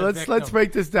 let's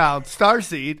break this down.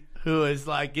 Starseed, who is,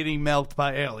 like, getting milked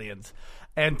by aliens,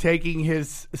 and taking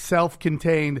his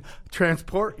self-contained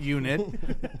transport unit,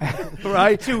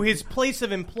 right, to his place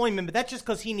of employment, but that's just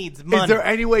because he needs money. Is there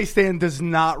any way Stan does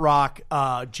not rock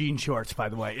jean shorts, by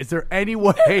the way? Is there any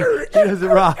way he doesn't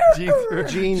rock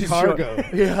jean cargo?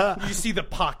 Yeah. You see the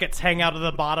pockets hang out of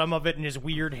the bottom of it and his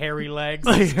weird hairy legs.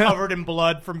 He's covered in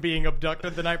blood from being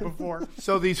abducted the night before.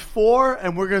 So these 4,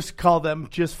 and we're going to call them,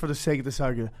 just for the sake of this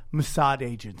argument, Mossad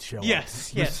agents show up.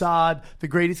 Yes. Mossad, the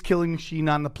greatest killing machine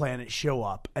on the planet, show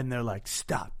up, and they're like,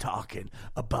 stop talking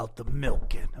about the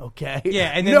milking, okay?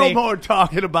 Yeah, and then no more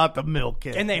talking about the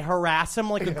milking. And they harass him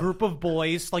like a group of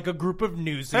boys, like a group of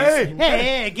newsies.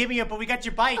 Hey, give me but we got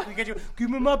your bike. Give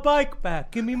me my bike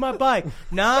back. Give me my bike.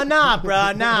 Nah,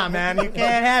 bro. Nah, man. You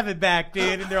can't have it back,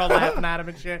 dude. And they're all laughing at him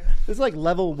and shit. This is like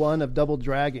level 1 of Double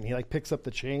Dragon. He, like, picks up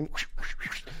the chain.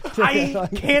 I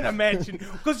can't imagine.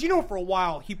 Because, for a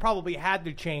while, he probably had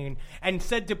the chain and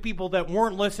said to people that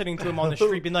weren't listening to him on the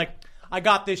street, being like, I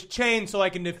got this chain so I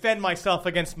can defend myself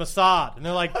against Mossad. And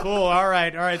they're like, cool, all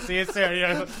right, see you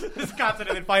soon. This constant,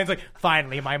 and then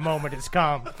finally, my moment has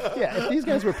come. Yeah, if these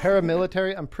guys were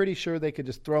paramilitary, I'm pretty sure they could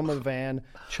just throw him in a van,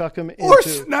 chuck him into... Or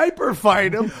sniper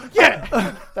fight him.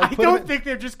 Yeah. I don't think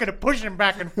they're just going to push him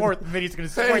back and forth and then he's going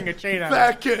to swing a chain at him.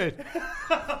 That kid.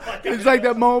 It's like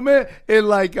that moment in,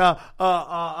 like,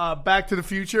 Back to the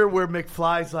Future where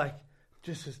McFly's like,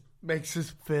 just makes his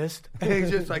fist, and he's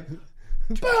just like...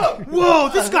 Whoa,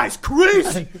 this guy's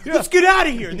crazy. Let's get out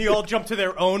of here. And they all jump to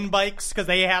their own bikes because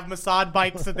they have Mossad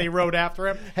bikes that they rode after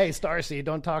him. Hey, Starseed,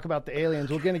 don't talk about the aliens.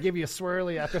 We're going to give you a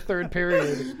swirly after third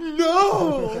period.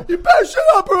 No! You better shut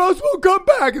up or else we'll come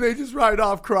back. And they just ride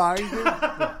off crying.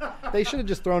 They should have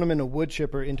just thrown him in a wood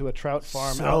chipper into a trout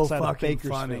farm So outside of fucking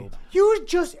Bakersfield. funny. You would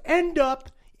just end up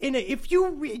if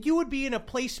you would be in a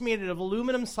place made of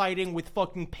aluminum siding with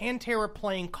fucking Pantera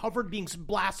playing, being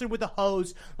blasted with a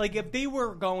hose. Like if they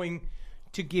were going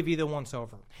to give you the once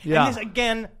over. Yeah. And this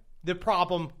again, the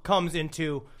problem comes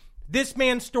into this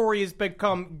man's story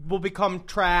will become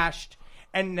trashed.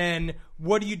 And then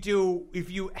what do you do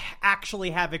if you actually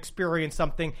have experienced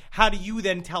something? How do you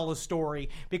then tell a story?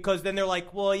 Because then they're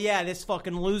like, well, yeah, this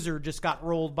fucking loser just got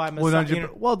rolled by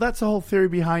Mossad. Well, that's the whole theory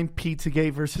behind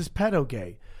Pizzagate versus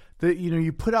Pedogate.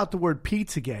 You put out the word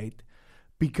Pizzagate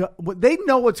because they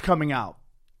know what's coming out.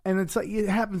 And it's like it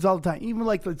happens all the time. Even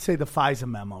like, let's say the FISA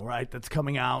memo, right? That's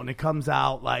coming out, and it comes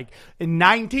out like in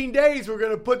 19 days we're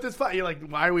gonna put this. You're like,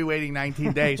 why are we waiting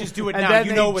 19 days? Just do it and now. Then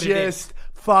you know what it is.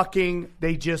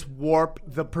 They just warp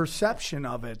the perception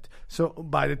of it. So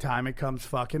by the time it comes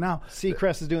fucking out,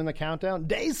 Seacrest is doing the countdown.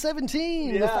 Day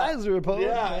 17, the Pfizer report.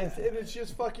 Yeah, and it's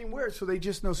just fucking weird. So they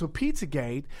just know. So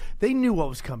Pizzagate, they knew what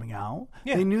was coming out.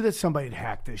 Yeah. They knew that somebody had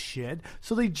hacked this shit.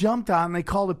 So they jumped on and they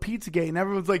called it Pizzagate, and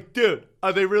everyone's like, dude,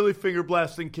 are they really finger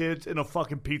blasting kids in a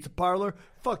fucking pizza parlor?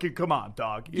 Fucking come on,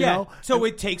 dog. You know? So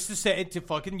it takes the scent to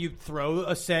fucking, you throw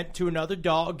a scent to another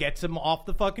dog, gets him off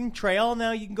the fucking trail, and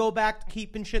now you can go back to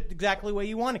keeping shit exactly the way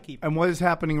you want to keep it. And what is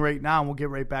happening right now, and we'll get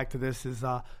right back to this, is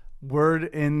word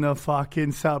in the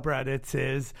fucking subreddits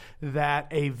is that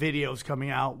a video's coming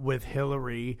out with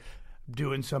Hillary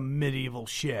doing some medieval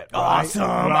shit. Right? Awesome.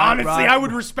 Right, Honestly, right. I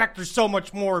would respect her so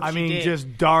much more if she did.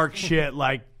 Just dark shit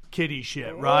like kitty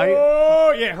shit, right?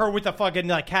 Oh, yeah, her with the fucking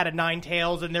like cat of nine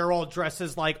tails, and they're all dressed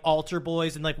as like altar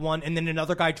boys, and like one, and then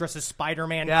another guy dressed as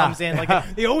Spider-Man comes in.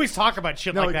 Like they always talk about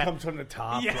shit like that. It comes from the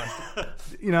top. Yeah.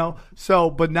 Like, so,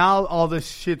 but now all this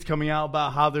shit's coming out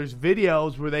about how there's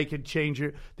videos where they could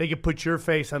they could put your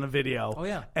face on a video. Oh,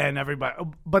 yeah. And everybody,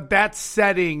 but that's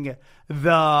setting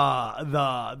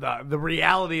the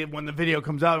reality when the video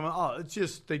comes out.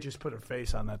 They just put her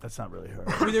face on that. That's not really her.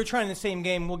 I mean, they're trying the same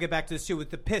game. We'll get back to this too with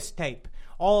the piss tape.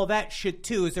 All of that shit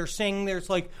too. Is they're saying there's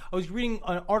like, I was reading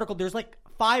an article. There's like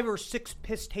 5 or 6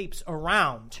 piss tapes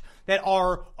around that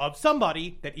are of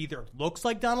somebody that either looks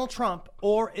like Donald Trump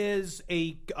or is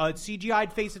a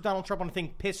CGI'd face of Donald Trump on a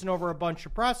thing pissing over a bunch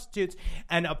of prostitutes.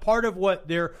 And a part of what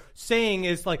they're saying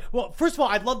is like, well, first of all,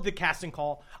 I'd love the casting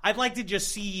call. I'd like to just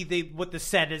see what the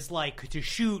set is like to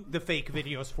shoot the fake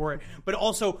videos for it. But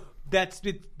also,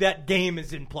 that game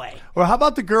is in play. Or how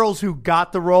about the girls who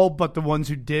got the role, but the ones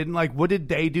who didn't? Like, what did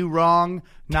they do wrong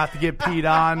not to get peed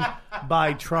on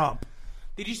by Trump?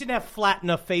 They just didn't have flat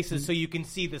enough faces so you can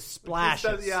see the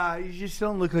splashes. Yeah, you just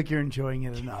don't look like you're enjoying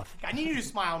it enough. I need you to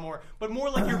smile more, but more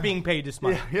like you're being paid to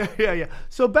smile. Yeah.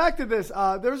 So back to this.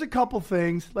 There's a couple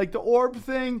things, like the orb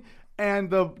thing and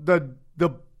the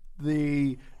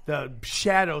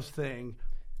shadows thing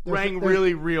rang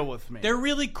really real with me. They're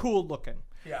really cool looking.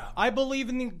 Yeah. I believe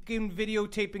in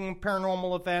videotaping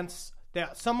paranormal events.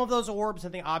 That some of those orbs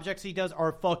and the objects he does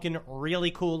are fucking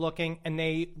really cool looking, and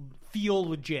they feel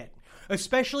legit.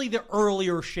 Especially the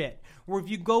earlier shit, where if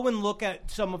you go and look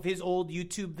at some of his old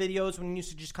YouTube videos when he used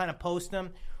to just kind of post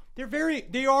them, they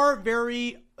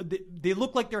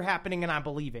look like they're happening, and I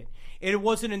believe it. It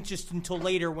wasn't just until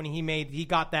later when he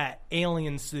got that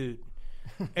alien suit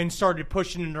and started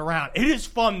pushing it around. It is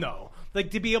fun though.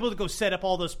 Like, to be able to go set up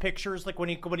all those pictures, like when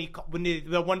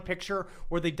the one picture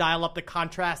where they dial up the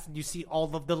contrast and you see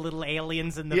all of the little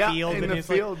aliens in the field. In and the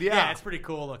field, yeah, it's pretty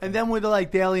cool looking. And then when the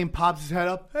alien pops his head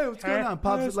up, hey, what's going on?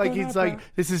 Pops it like he's like,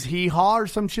 this is hee haw or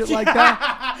some shit like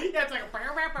that. Yeah, it's like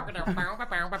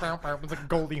it's like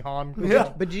Goldie Hawn.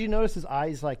 Yeah, but did you notice his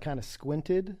eyes like kind of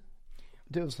squinted?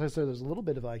 So there's a little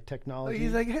bit of like technology.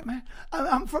 He's like, hey man,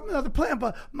 I'm from another planet,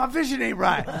 but my vision ain't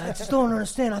right. I just don't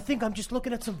understand. I think I'm just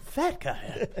looking at some fat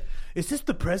guy. Is this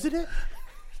the president?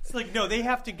 It's like, no, they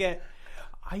have to get.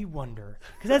 I wonder,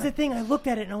 because that's the thing. I looked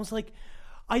at it and I was like,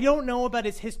 I don't know about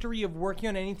his history of working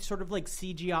on any sort of like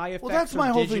CGI effects. Well, that's my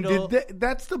whole digital. thing.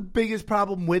 That's the biggest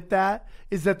problem with that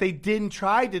is that they didn't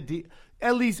try to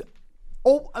at least.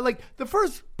 Oh, like the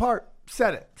first part,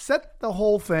 set the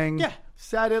whole thing. Yeah.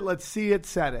 Set it, let's see it,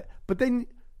 set it. But then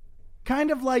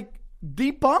kind of like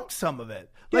debunk some of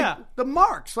it. Like the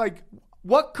marks, like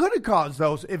what could have caused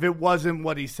those if it wasn't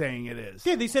what he's saying it is?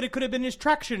 Yeah, they said it could have been his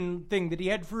traction thing that he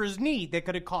had for his knee that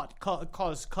could have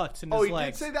caused cuts in his legs. Oh, he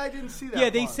did say that? I didn't see that. Yeah,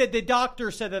 they said the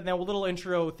doctor said that in that little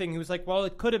intro thing. He was like, well,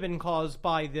 it could have been caused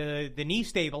by the knee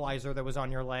stabilizer that was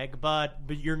on your leg, but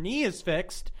your knee is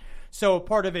fixed. So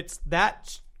part of it's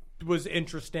that was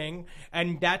interesting,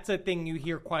 and that's a thing you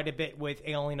hear quite a bit with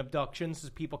alien abductions, is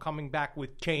people coming back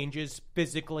with changes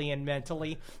physically and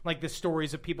mentally, like the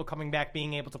stories of people coming back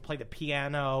being able to play the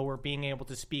piano or being able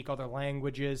to speak other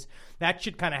languages. That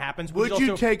shit kind of happens. Would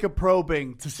you take a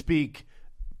probing to speak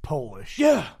Polish?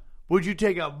 Yeah. Would you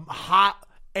take a hot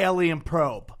alien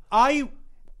probe? I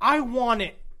want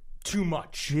it too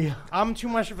much. Yeah. I'm too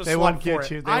much of a They slut won't for get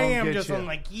it. you. They I won't am get just you. I'm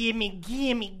like,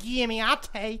 gimme, I'll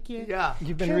take it. Yeah.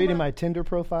 You've been reading my Tinder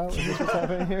profile? Is this what's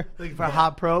happening here? Looking for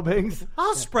hot probings?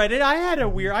 I'll spread it. I've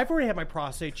already had my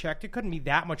prostate checked. It couldn't be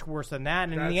that much worse than that.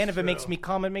 And in the end, if it makes me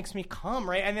come, it makes me come,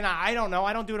 right? And then I don't know.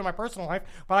 I don't do it in my personal life,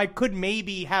 but I could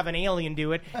maybe have an alien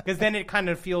do it, because then it kind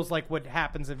of feels like what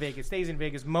happens in Vegas stays in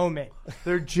Vegas moment.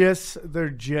 They're just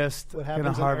gonna happens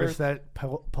on harvest Earth? that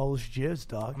Polish jizz,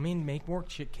 dog. I mean, make more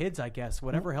kids, I guess.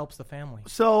 Whatever helps the family.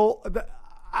 So the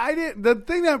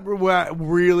thing that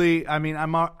really, I mean,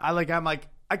 I'm like,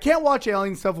 I can't watch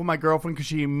alien stuff with my girlfriend because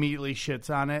she immediately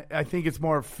shits on it. I think it's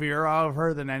more fear out of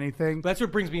her than anything. That's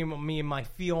what brings me and my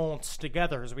fiance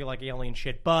together, is we like alien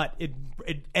shit. But it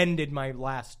ended my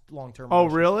last long-term Oh,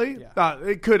 relationship. really? Yeah.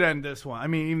 It could end this one. I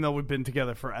mean, even though we've been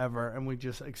together forever and we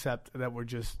just accept that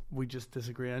we just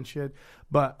disagree on shit.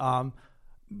 But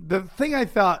the thing I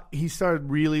thought he started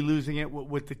really losing it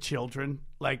with the children,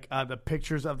 like the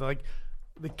pictures of the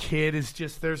kid is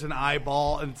just, there's an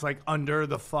eyeball and it's like under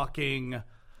the fucking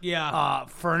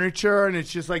furniture, and it's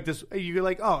just like this. You're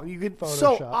like, oh, you could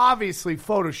so obviously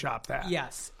Photoshop that.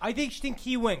 Yes, I think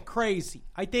he went crazy.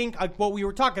 I think what we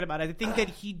were talking about. I think that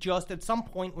he just at some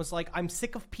point was like, I'm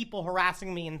sick of people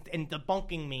harassing me and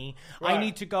debunking me. Right. I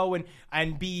need to go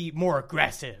and be more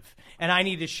aggressive, and I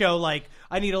need to show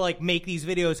make these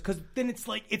videos, because then it's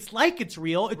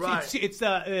real. It's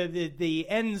the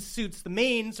ends suits the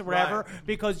means or whatever, right.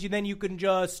 Because then you can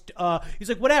just he's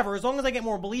like, whatever, as long as I get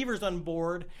more believers on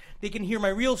board, they can hear my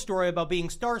real story about being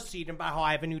Starseed and about how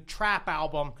I have a new trap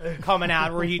album coming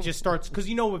out where he just starts, because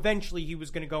eventually he was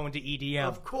going to go into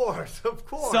EDM. Of course.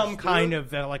 Some kind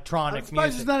of electronic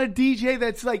music. It's not a DJ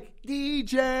that's like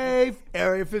DJ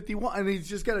Area 51, and he's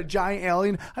just got a giant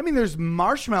alien. I mean, there's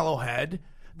Marshmallow Head.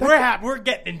 We're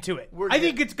getting into it. I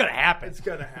think it's gonna happen. It's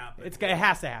gonna happen. It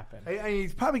has to happen.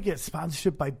 He's probably get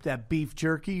sponsorship by that beef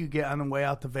jerky you get on the way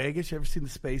out to Vegas. You ever seen the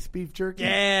space beef jerky?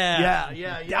 Yeah.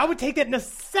 I would take that in a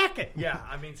second. Yeah,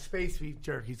 I mean, space beef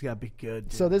jerky's got to be good.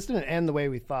 Dude. So this didn't end the way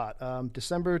we thought.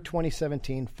 December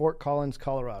 2017, Fort Collins,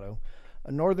 Colorado.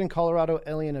 A northern Colorado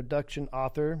alien abduction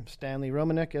author, Stanley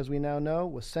Romanek, as we now know,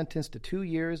 was sentenced to 2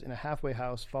 years in a halfway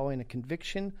house following a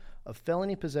conviction of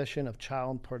felony possession of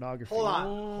child pornography. Hold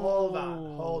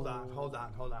on.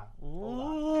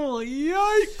 Oh,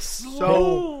 yikes.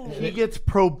 So he gets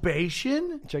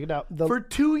probation? Check it out. For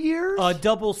 2 years?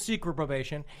 Double secret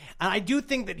probation. And I do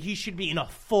think that he should be in a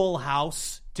full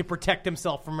house to protect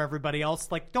himself from everybody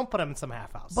else. Like, don't put him in some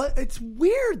half house. But it's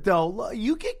weird, though.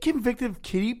 You get convicted of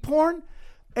kiddie porn,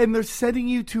 and they're sending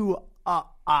you to a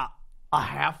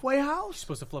halfway house? You're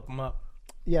supposed to flip him up.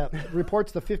 Yeah,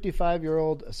 reports the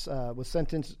 55-year-old was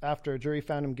sentenced after a jury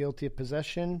found him guilty of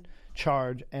possession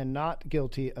charge and not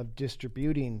guilty of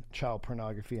distributing child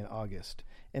pornography in August.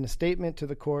 In a statement to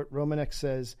the court, Romanek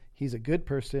says he's a good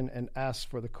person and asks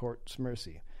for the court's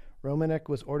mercy. Romanek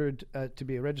was ordered to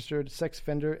be a registered sex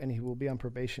offender, and he will be on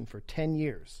probation for 10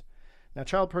 years. Now,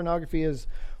 child pornography is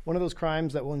one of those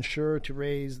crimes that will ensure to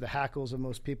raise the hackles of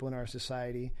most people in our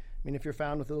society. I mean, if you're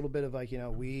found with a little bit of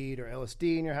weed or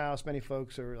LSD in your house, many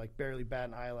folks are barely bat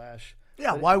an eyelash.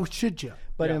 Yeah, why should you?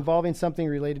 But involving something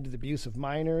related to the abuse of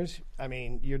minors, I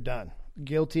mean, you're done.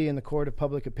 Guilty in the court of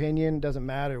public opinion, doesn't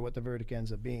matter what the verdict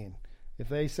ends up being. If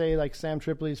they say Sam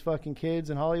Tripoli's fucking kids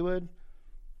in Hollywood,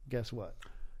 guess what?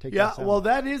 Well,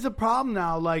 that is a problem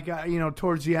now.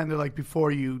 Towards the end, they're before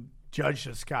you judge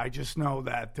this guy, just know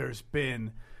that there's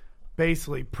been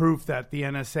basically proof that the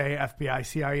NSA, FBI,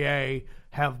 CIA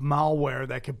have malware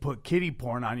that can put kiddie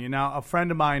porn on you. Now, a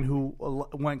friend of mine who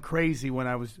went crazy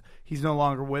he's no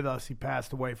longer with us. He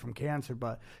passed away from cancer,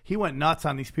 but he went nuts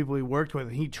on these people he worked with,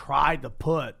 and he tried to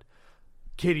put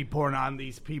kiddie porn on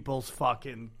these people's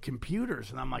fucking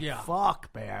computers. And I'm like, fuck,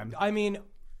 man. I mean,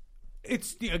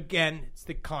 it's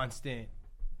the constant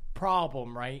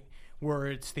problem, right? Where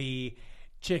it's the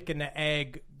chicken and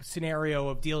egg scenario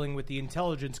of dealing with the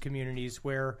intelligence communities,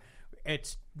 where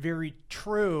it's very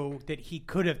true that he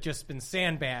could have just been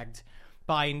sandbagged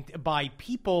by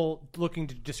people looking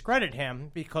to discredit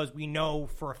him, because we know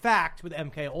for a fact with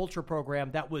MK Ultra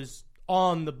program that was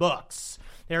on the books.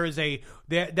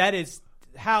 That is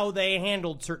how they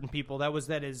handled certain people.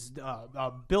 That is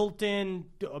a built-in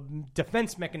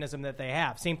defense mechanism that they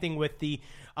have. Same thing with the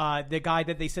guy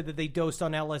that they said that they dosed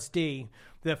on LSD,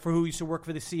 for who used to work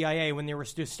for the CIA when they were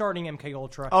just starting MK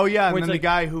Ultra. Oh yeah, and then the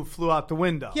guy who flew out the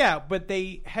window. Yeah, but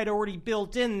they had already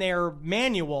built in their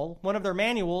manual, one of their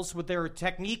manuals with their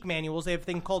technique manuals. They have a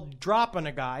thing called dropping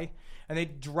a guy, and they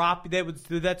drop.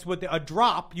 A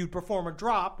drop. You'd perform a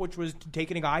drop, which was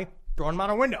taking a guy, throwing him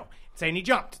out a window, saying he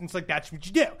jumped. And it's that's what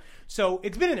you do. So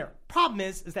it's been in there. Problem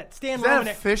is that Stan Romanek... Is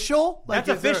that official? That's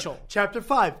official. Chapter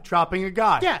 5, dropping a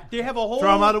guy. Yeah, they have a whole...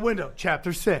 Throw him out a window.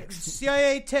 Chapter 6.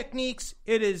 CIA techniques,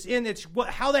 it's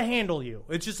how they handle you.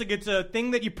 It's just it's a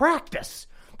thing that you practice.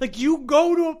 You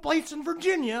go to a place in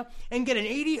Virginia and get an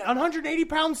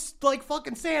 180-pound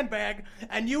fucking sandbag,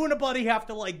 and you and a buddy have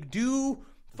to do...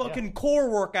 fucking core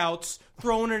workouts,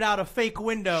 throwing it out a fake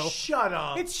window. Shut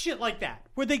up. It's shit like that,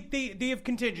 where they have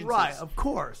contingencies. Right, of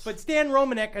course. But Stan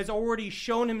Romanek has already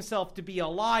shown himself to be a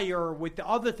liar with the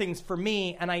other things for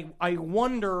me, and I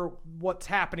wonder what's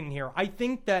happening here. I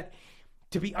think that,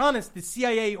 to be honest, the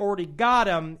CIA already got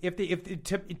him.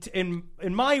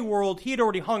 In my world, he had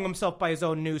already hung himself by his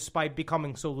own noose by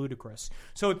becoming so ludicrous.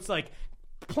 So it's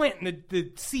planting the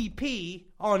CP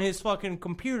on his fucking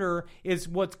computer is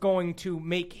what's going to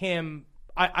make him...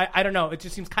 I don't know. It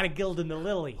just seems kind of gilding the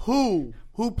lily. Who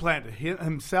planted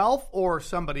himself or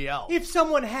somebody else? If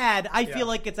someone had, I feel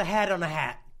like it's a hat on a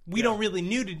hat. We don't really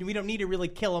need to really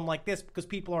kill him like this, because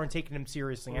people aren't taking him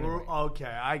seriously anyway. Okay,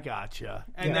 I gotcha.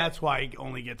 And that's why he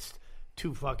only gets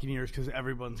 2 fucking years, because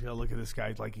everyone's gonna look at this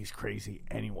guy like he's crazy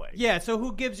anyway. Yeah. So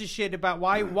who gives a shit about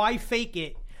why fake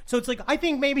it? So it's I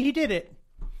think maybe he did it.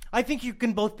 I think you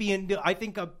can both be in. I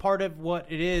think a part of what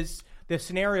it is, the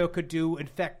scenario could do,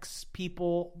 infects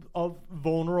people of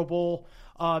vulnerable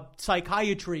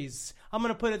psychiatries. I'm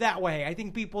going to put it that way. I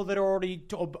think people that are already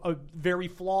very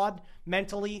flawed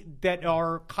mentally, that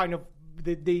are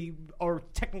they are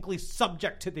technically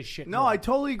subject to this shit. No, I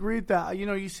totally agree with that.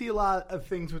 You see a lot of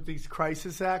things with these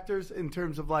crisis actors in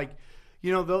terms of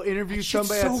they'll interview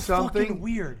somebody at something. Fucking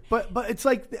weird. But it's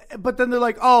but then they're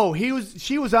like, oh,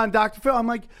 she was on Dr. Phil. I'm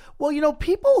like, well,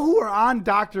 people who are on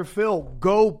Dr. Phil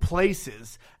go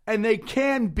places, and they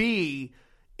can be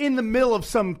in the middle of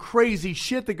some crazy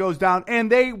shit that goes down,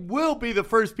 and they will be the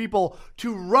first people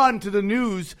to run to the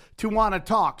news to want to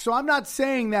talk. So I'm not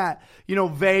saying that,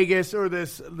 Vegas or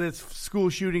this school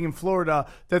shooting in Florida,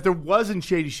 that there wasn't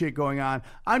shady shit going on.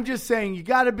 I'm just saying you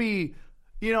got to be,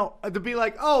 to be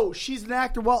like, oh, she's an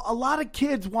actor. Well, a lot of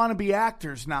kids want to be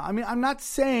actors now. I mean, I'm not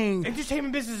saying...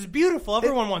 Entertainment business is beautiful.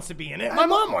 Everyone wants to be in it. My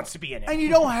mom wants to be in it. And you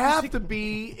don't have to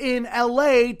be in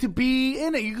L.A. to be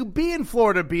in it. You could be in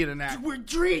Florida being an actor.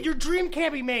 Your dream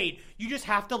can't be made. You just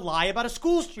have to lie about a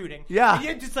school shooting. Yeah.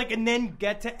 And then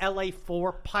get to L.A.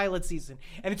 for pilot season.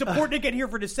 And it's important to get here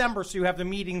for December so you have the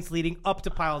meetings leading up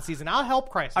to pilot season. I'll help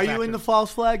crisis Are you actors. in the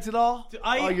false flags at all?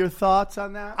 Your thoughts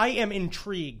on that? I am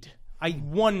intrigued. I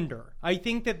wonder. I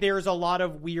think that there's a lot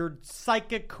of weird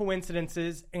psychic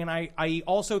coincidences, and I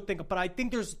also think, but I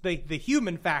think there's the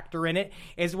human factor in it,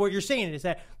 is what you're saying, is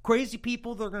that crazy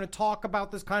people that are going to talk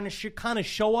about this kind of shit kind of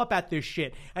show up at this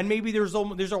shit, and maybe there's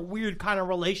a weird kind of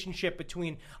relationship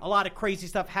between a lot of crazy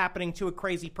stuff happening to a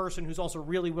crazy person who's also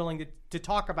really willing to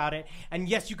talk about it, and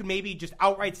yes, you can maybe just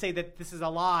outright say that this is a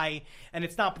lie, and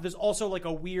it's not, but there's also like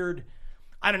a weird,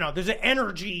 I don't know, there's an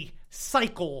energy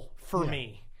cycle for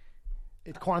me.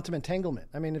 It's quantum entanglement.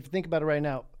 I mean, if you think about it right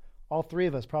now, all three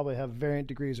of us probably have variant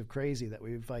degrees of crazy that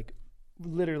we've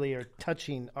literally are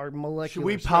touching our molecular. Should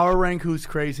we power rank who's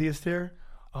craziest here?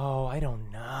 Oh, I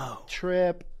don't know.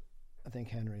 Trip, I think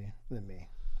Henry, then me.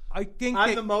 I think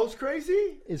I'm the most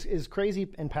crazy? Is crazy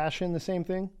and passion the same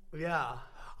thing? Yeah.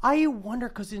 I wonder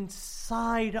because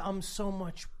inside I'm so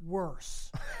much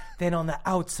worse than on the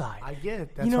outside. I get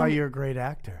it. That's why you're a great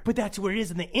actor. But that's what it is.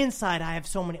 On the inside, I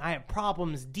have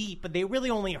problems deep, but they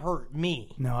really only hurt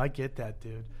me. No, I get that,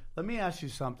 dude. Let me ask you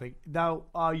something. Now,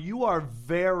 you are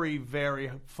very,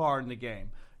 very far in the game.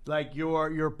 Like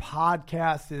your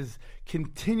podcast is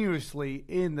continuously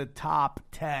in the top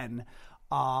 10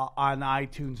 on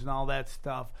iTunes and all that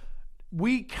stuff.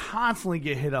 We constantly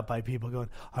get hit up by people going,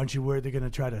 aren't you worried they're going to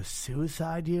try to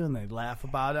suicide you? And they laugh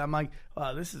about it. I'm like,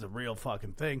 this is a real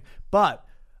fucking thing. But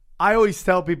I always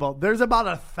tell people, there's about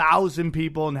 1,000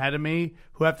 people ahead of me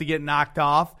who have to get knocked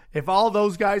off. If all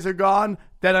those guys are gone,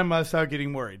 then I must start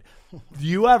getting worried. Do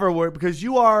you ever worry? Because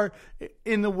you are,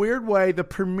 in the weird way, the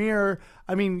premier.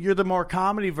 I mean, you're the more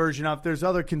comedy version of it. There's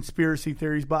other conspiracy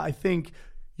theories, but I think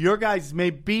your guys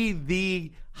may be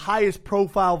the highest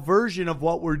profile version of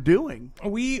what we're doing.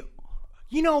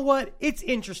 You know what? It's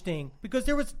interesting because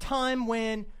there was a time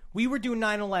when we were doing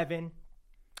 9/11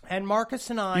 and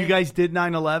Marcus and I. You guys did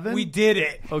 9/11? We did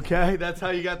it. Okay, that's how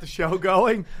you got the show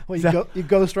going. Well, you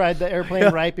ghost ride the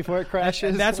airplane right before it crashes.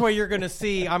 And that's what you're going to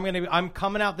see. I'm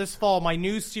coming out this fall. My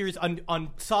new series on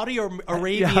Saudi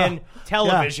Arabian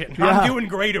television. Yeah. I'm doing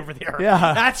great over there.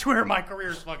 Yeah. That's where my career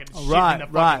is fucking shit in the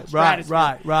fucking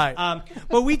stratosphere. Right.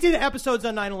 But we did episodes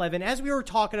on 9/11 as we were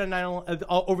talking on 9/11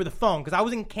 over the phone because I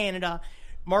was in Canada,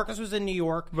 Marcus was in New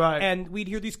York, right, and we'd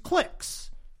hear these clicks.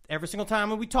 Every single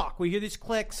time when we talk, we hear these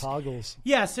clicks. Toggles.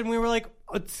 Yes, and we were like,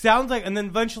 it sounds like, and then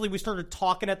eventually we started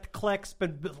talking at the clicks,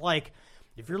 but like,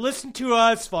 if you're listening to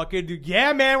us, fucking,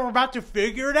 yeah, man, we're about to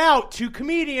figure it out. Two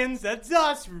comedians, that's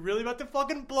us. We're really about to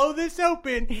fucking blow this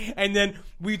open. And then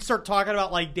we'd start talking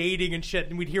about like dating and shit,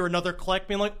 and we'd hear another click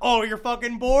being like, oh, you're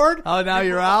fucking bored? Oh, now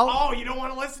you're out? Oh, you don't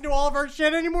want to listen to all of our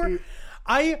shit anymore?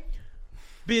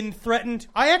 Been threatened.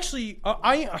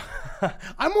 I'm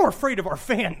more afraid of our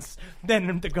fans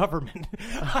than the government.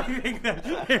 I think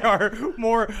that they are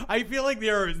more. I feel like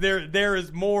there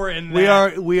is more in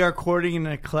that. We are courting an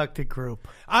eclectic group.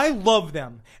 I love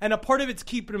them, and a part of it's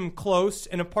keeping them close,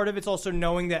 and a part of it's also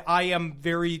knowing that I am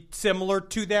very similar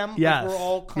to them. Yes, like we're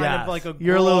all kind of like a.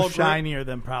 You're a little shinier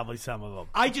than probably some of them.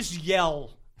 I just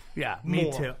yell. Yeah, me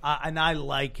too, and I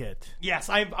like it. Yes,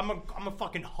 I'm a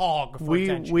fucking hog for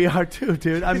attention. We are too,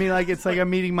 dude. I mean, like it's like I'm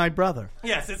meeting my brother.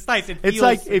 Yes, it's nice. It's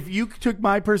like if you took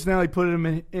my personality, put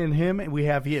it in him, and we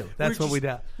have you. That's what we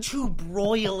do. Two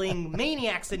broiling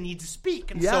maniacs that need to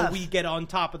speak, and yes, so we get on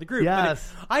top of the group.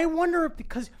 Yes, but I wonder if,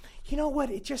 because you know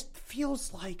what, it just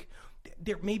feels like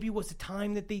there maybe was a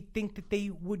time that they think that they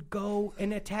would go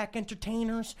and attack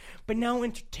entertainers, but now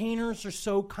entertainers are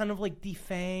so kind of like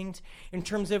defanged in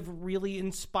terms of really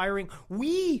inspiring.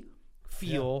 We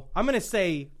feel, I'm going to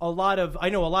say I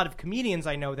know a lot of comedians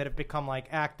I know that have become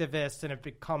like activists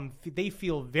and they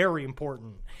feel very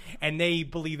important and they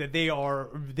believe that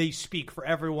they speak for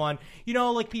everyone. You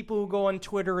know, like people who go on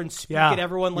Twitter and speak at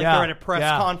everyone like they're at a press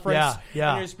conference and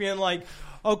they're just being like,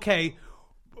 okay,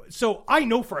 so I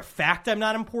know for a fact I'm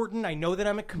not important. I know that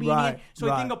I'm a comedian. Right,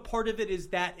 I think a part of it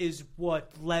is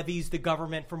what levies the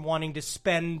government from wanting to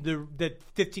spend the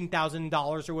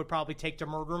 $15,000 it would probably take to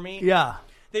murder me. Yeah.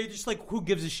 They're just like, who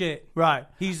gives a shit? Right.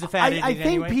 He's the fat idiot I think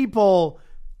anyway. people,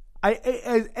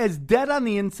 as dead on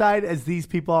the inside as these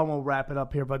people are, we'll wrap it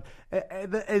up here, but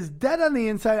as dead on the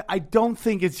inside, I don't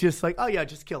think it's just like, oh yeah,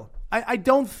 just kill him. I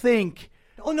don't think.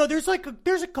 Oh no, there's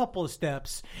a couple of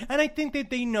steps, and I think that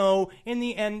they know in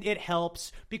the end it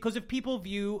helps because if people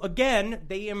view again,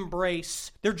 they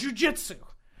embrace their jujitsu.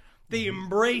 They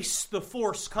embrace the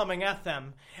force coming at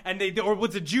them, and or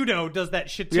what's a judo does that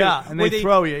shit too. Yeah, and they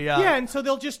throw you. Yeah, and so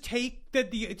they'll just take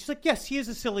it's like yes, he is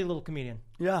a silly little comedian.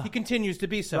 Yeah, he continues to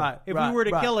be so. Right, if right, we were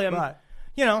to kill him, right.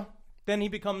 then he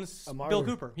becomes Bill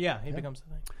Cooper. Yeah, he becomes the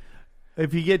thing.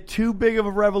 If you get too big of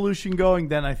a revolution going,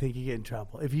 then I think you get in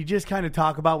trouble. If you just kind of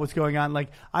talk about what's going on, like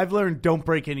I've learned, don't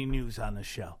break any news on this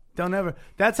show. Don't ever.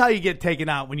 That's how you get taken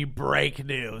out when you break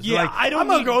news. Yeah, like, I'm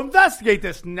gonna go investigate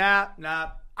this. Nah.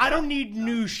 I don't need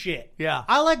new shit. Yeah,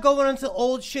 I like going into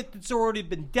old shit that's already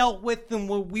been dealt with, and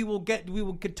we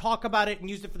could talk about it and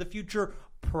use it for the future.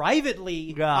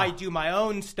 Privately, I do my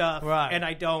own stuff, and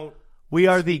I don't. We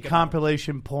are the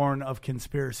compilation porn of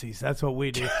conspiracies. That's what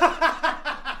we do.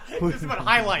 This is what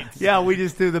highlights. Yeah, we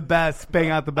just do the best, bang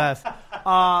out the best.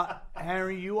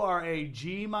 Henry, you are a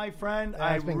G, my friend. Yeah,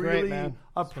 I it's been really great, man.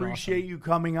 appreciate you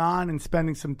coming on and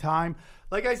spending some time.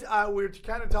 Like I said, we were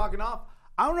kind of talking off.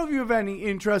 I don't know if you have any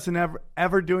interest in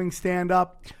ever doing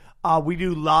stand-up. We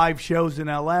do live shows in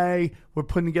L.A. We're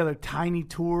putting together tiny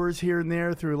tours here and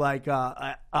there through like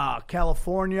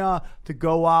California to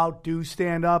go out, do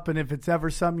stand-up. And if it's ever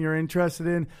something you're interested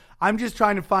in, I'm just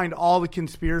trying to find all the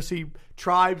conspiracy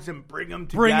tribes and bring them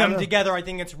together. I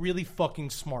think it's really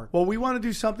fucking smart. Well, we want to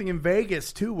do something in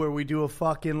Vegas, too, where we do a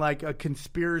fucking like a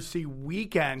conspiracy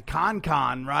weekend, con,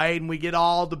 right? And we get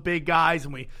all the big guys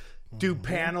and we do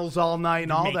panels all night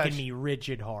and all that. Making me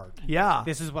rigid hard. Yeah.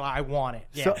 This is what I wanted.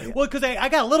 Yeah. So, well, because I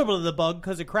got a little bit of the bug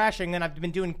because of Crashing, and I've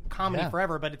been doing comedy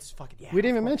forever, but it's fucking, We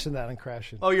didn't even mention that on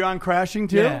Crashing. Oh, you're on Crashing,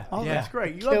 too? Yeah. Oh, that's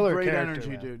great. You Killer have great character, energy,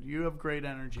 man. dude. You have great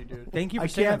energy, dude. Thank you for I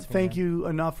saying can't that to me, thank man. you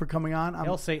enough for coming on.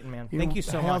 Hail Satan, man. Thank you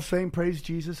so Hail much. Satan, praise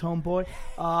Jesus, homeboy.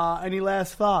 Any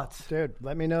last thoughts? Dude,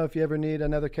 let me know if you ever need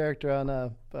another character on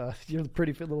Your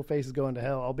Pretty Little Face is Going to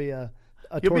Hell. I'll be a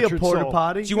You'll be a tortured porta soul.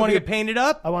 potty. Do you want to get painted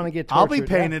up? I want to get tortured. I'll be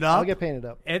painted up. I'll get painted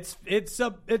up. It's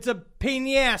a pain in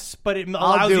the ass, but it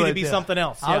allows you to be something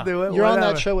else. I'll do it. You're on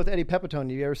whatever. that show with Eddie Pepitone.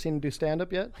 Have you ever seen him do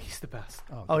stand-up yet? He's the best.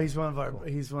 Oh, he's one of our.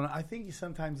 He's one. I think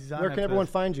sometimes he's on. Where that can everyone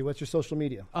list. find you? What's your social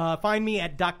media? Find me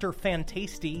at Dr.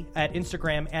 Fantasty at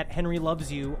Instagram, at Henry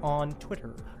Loves You on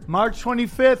Twitter. March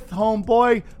 25th,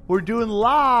 homeboy. We're doing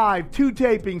live 2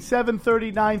 tapings,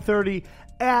 7:30, 9:30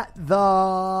 at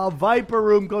the Viper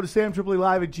Room. Go to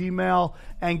samtripoli.live at Gmail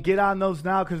and get on those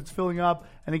now because it's filling up.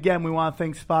 And again, we want to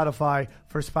thank Spotify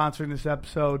for sponsoring this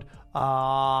episode. The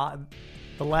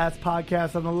last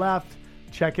podcast on the left.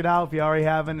 Check it out if you already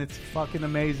haven't. It's fucking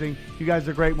amazing. You guys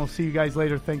are great. We'll see you guys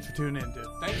later. Thanks for tuning in, dude.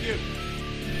 Thank you.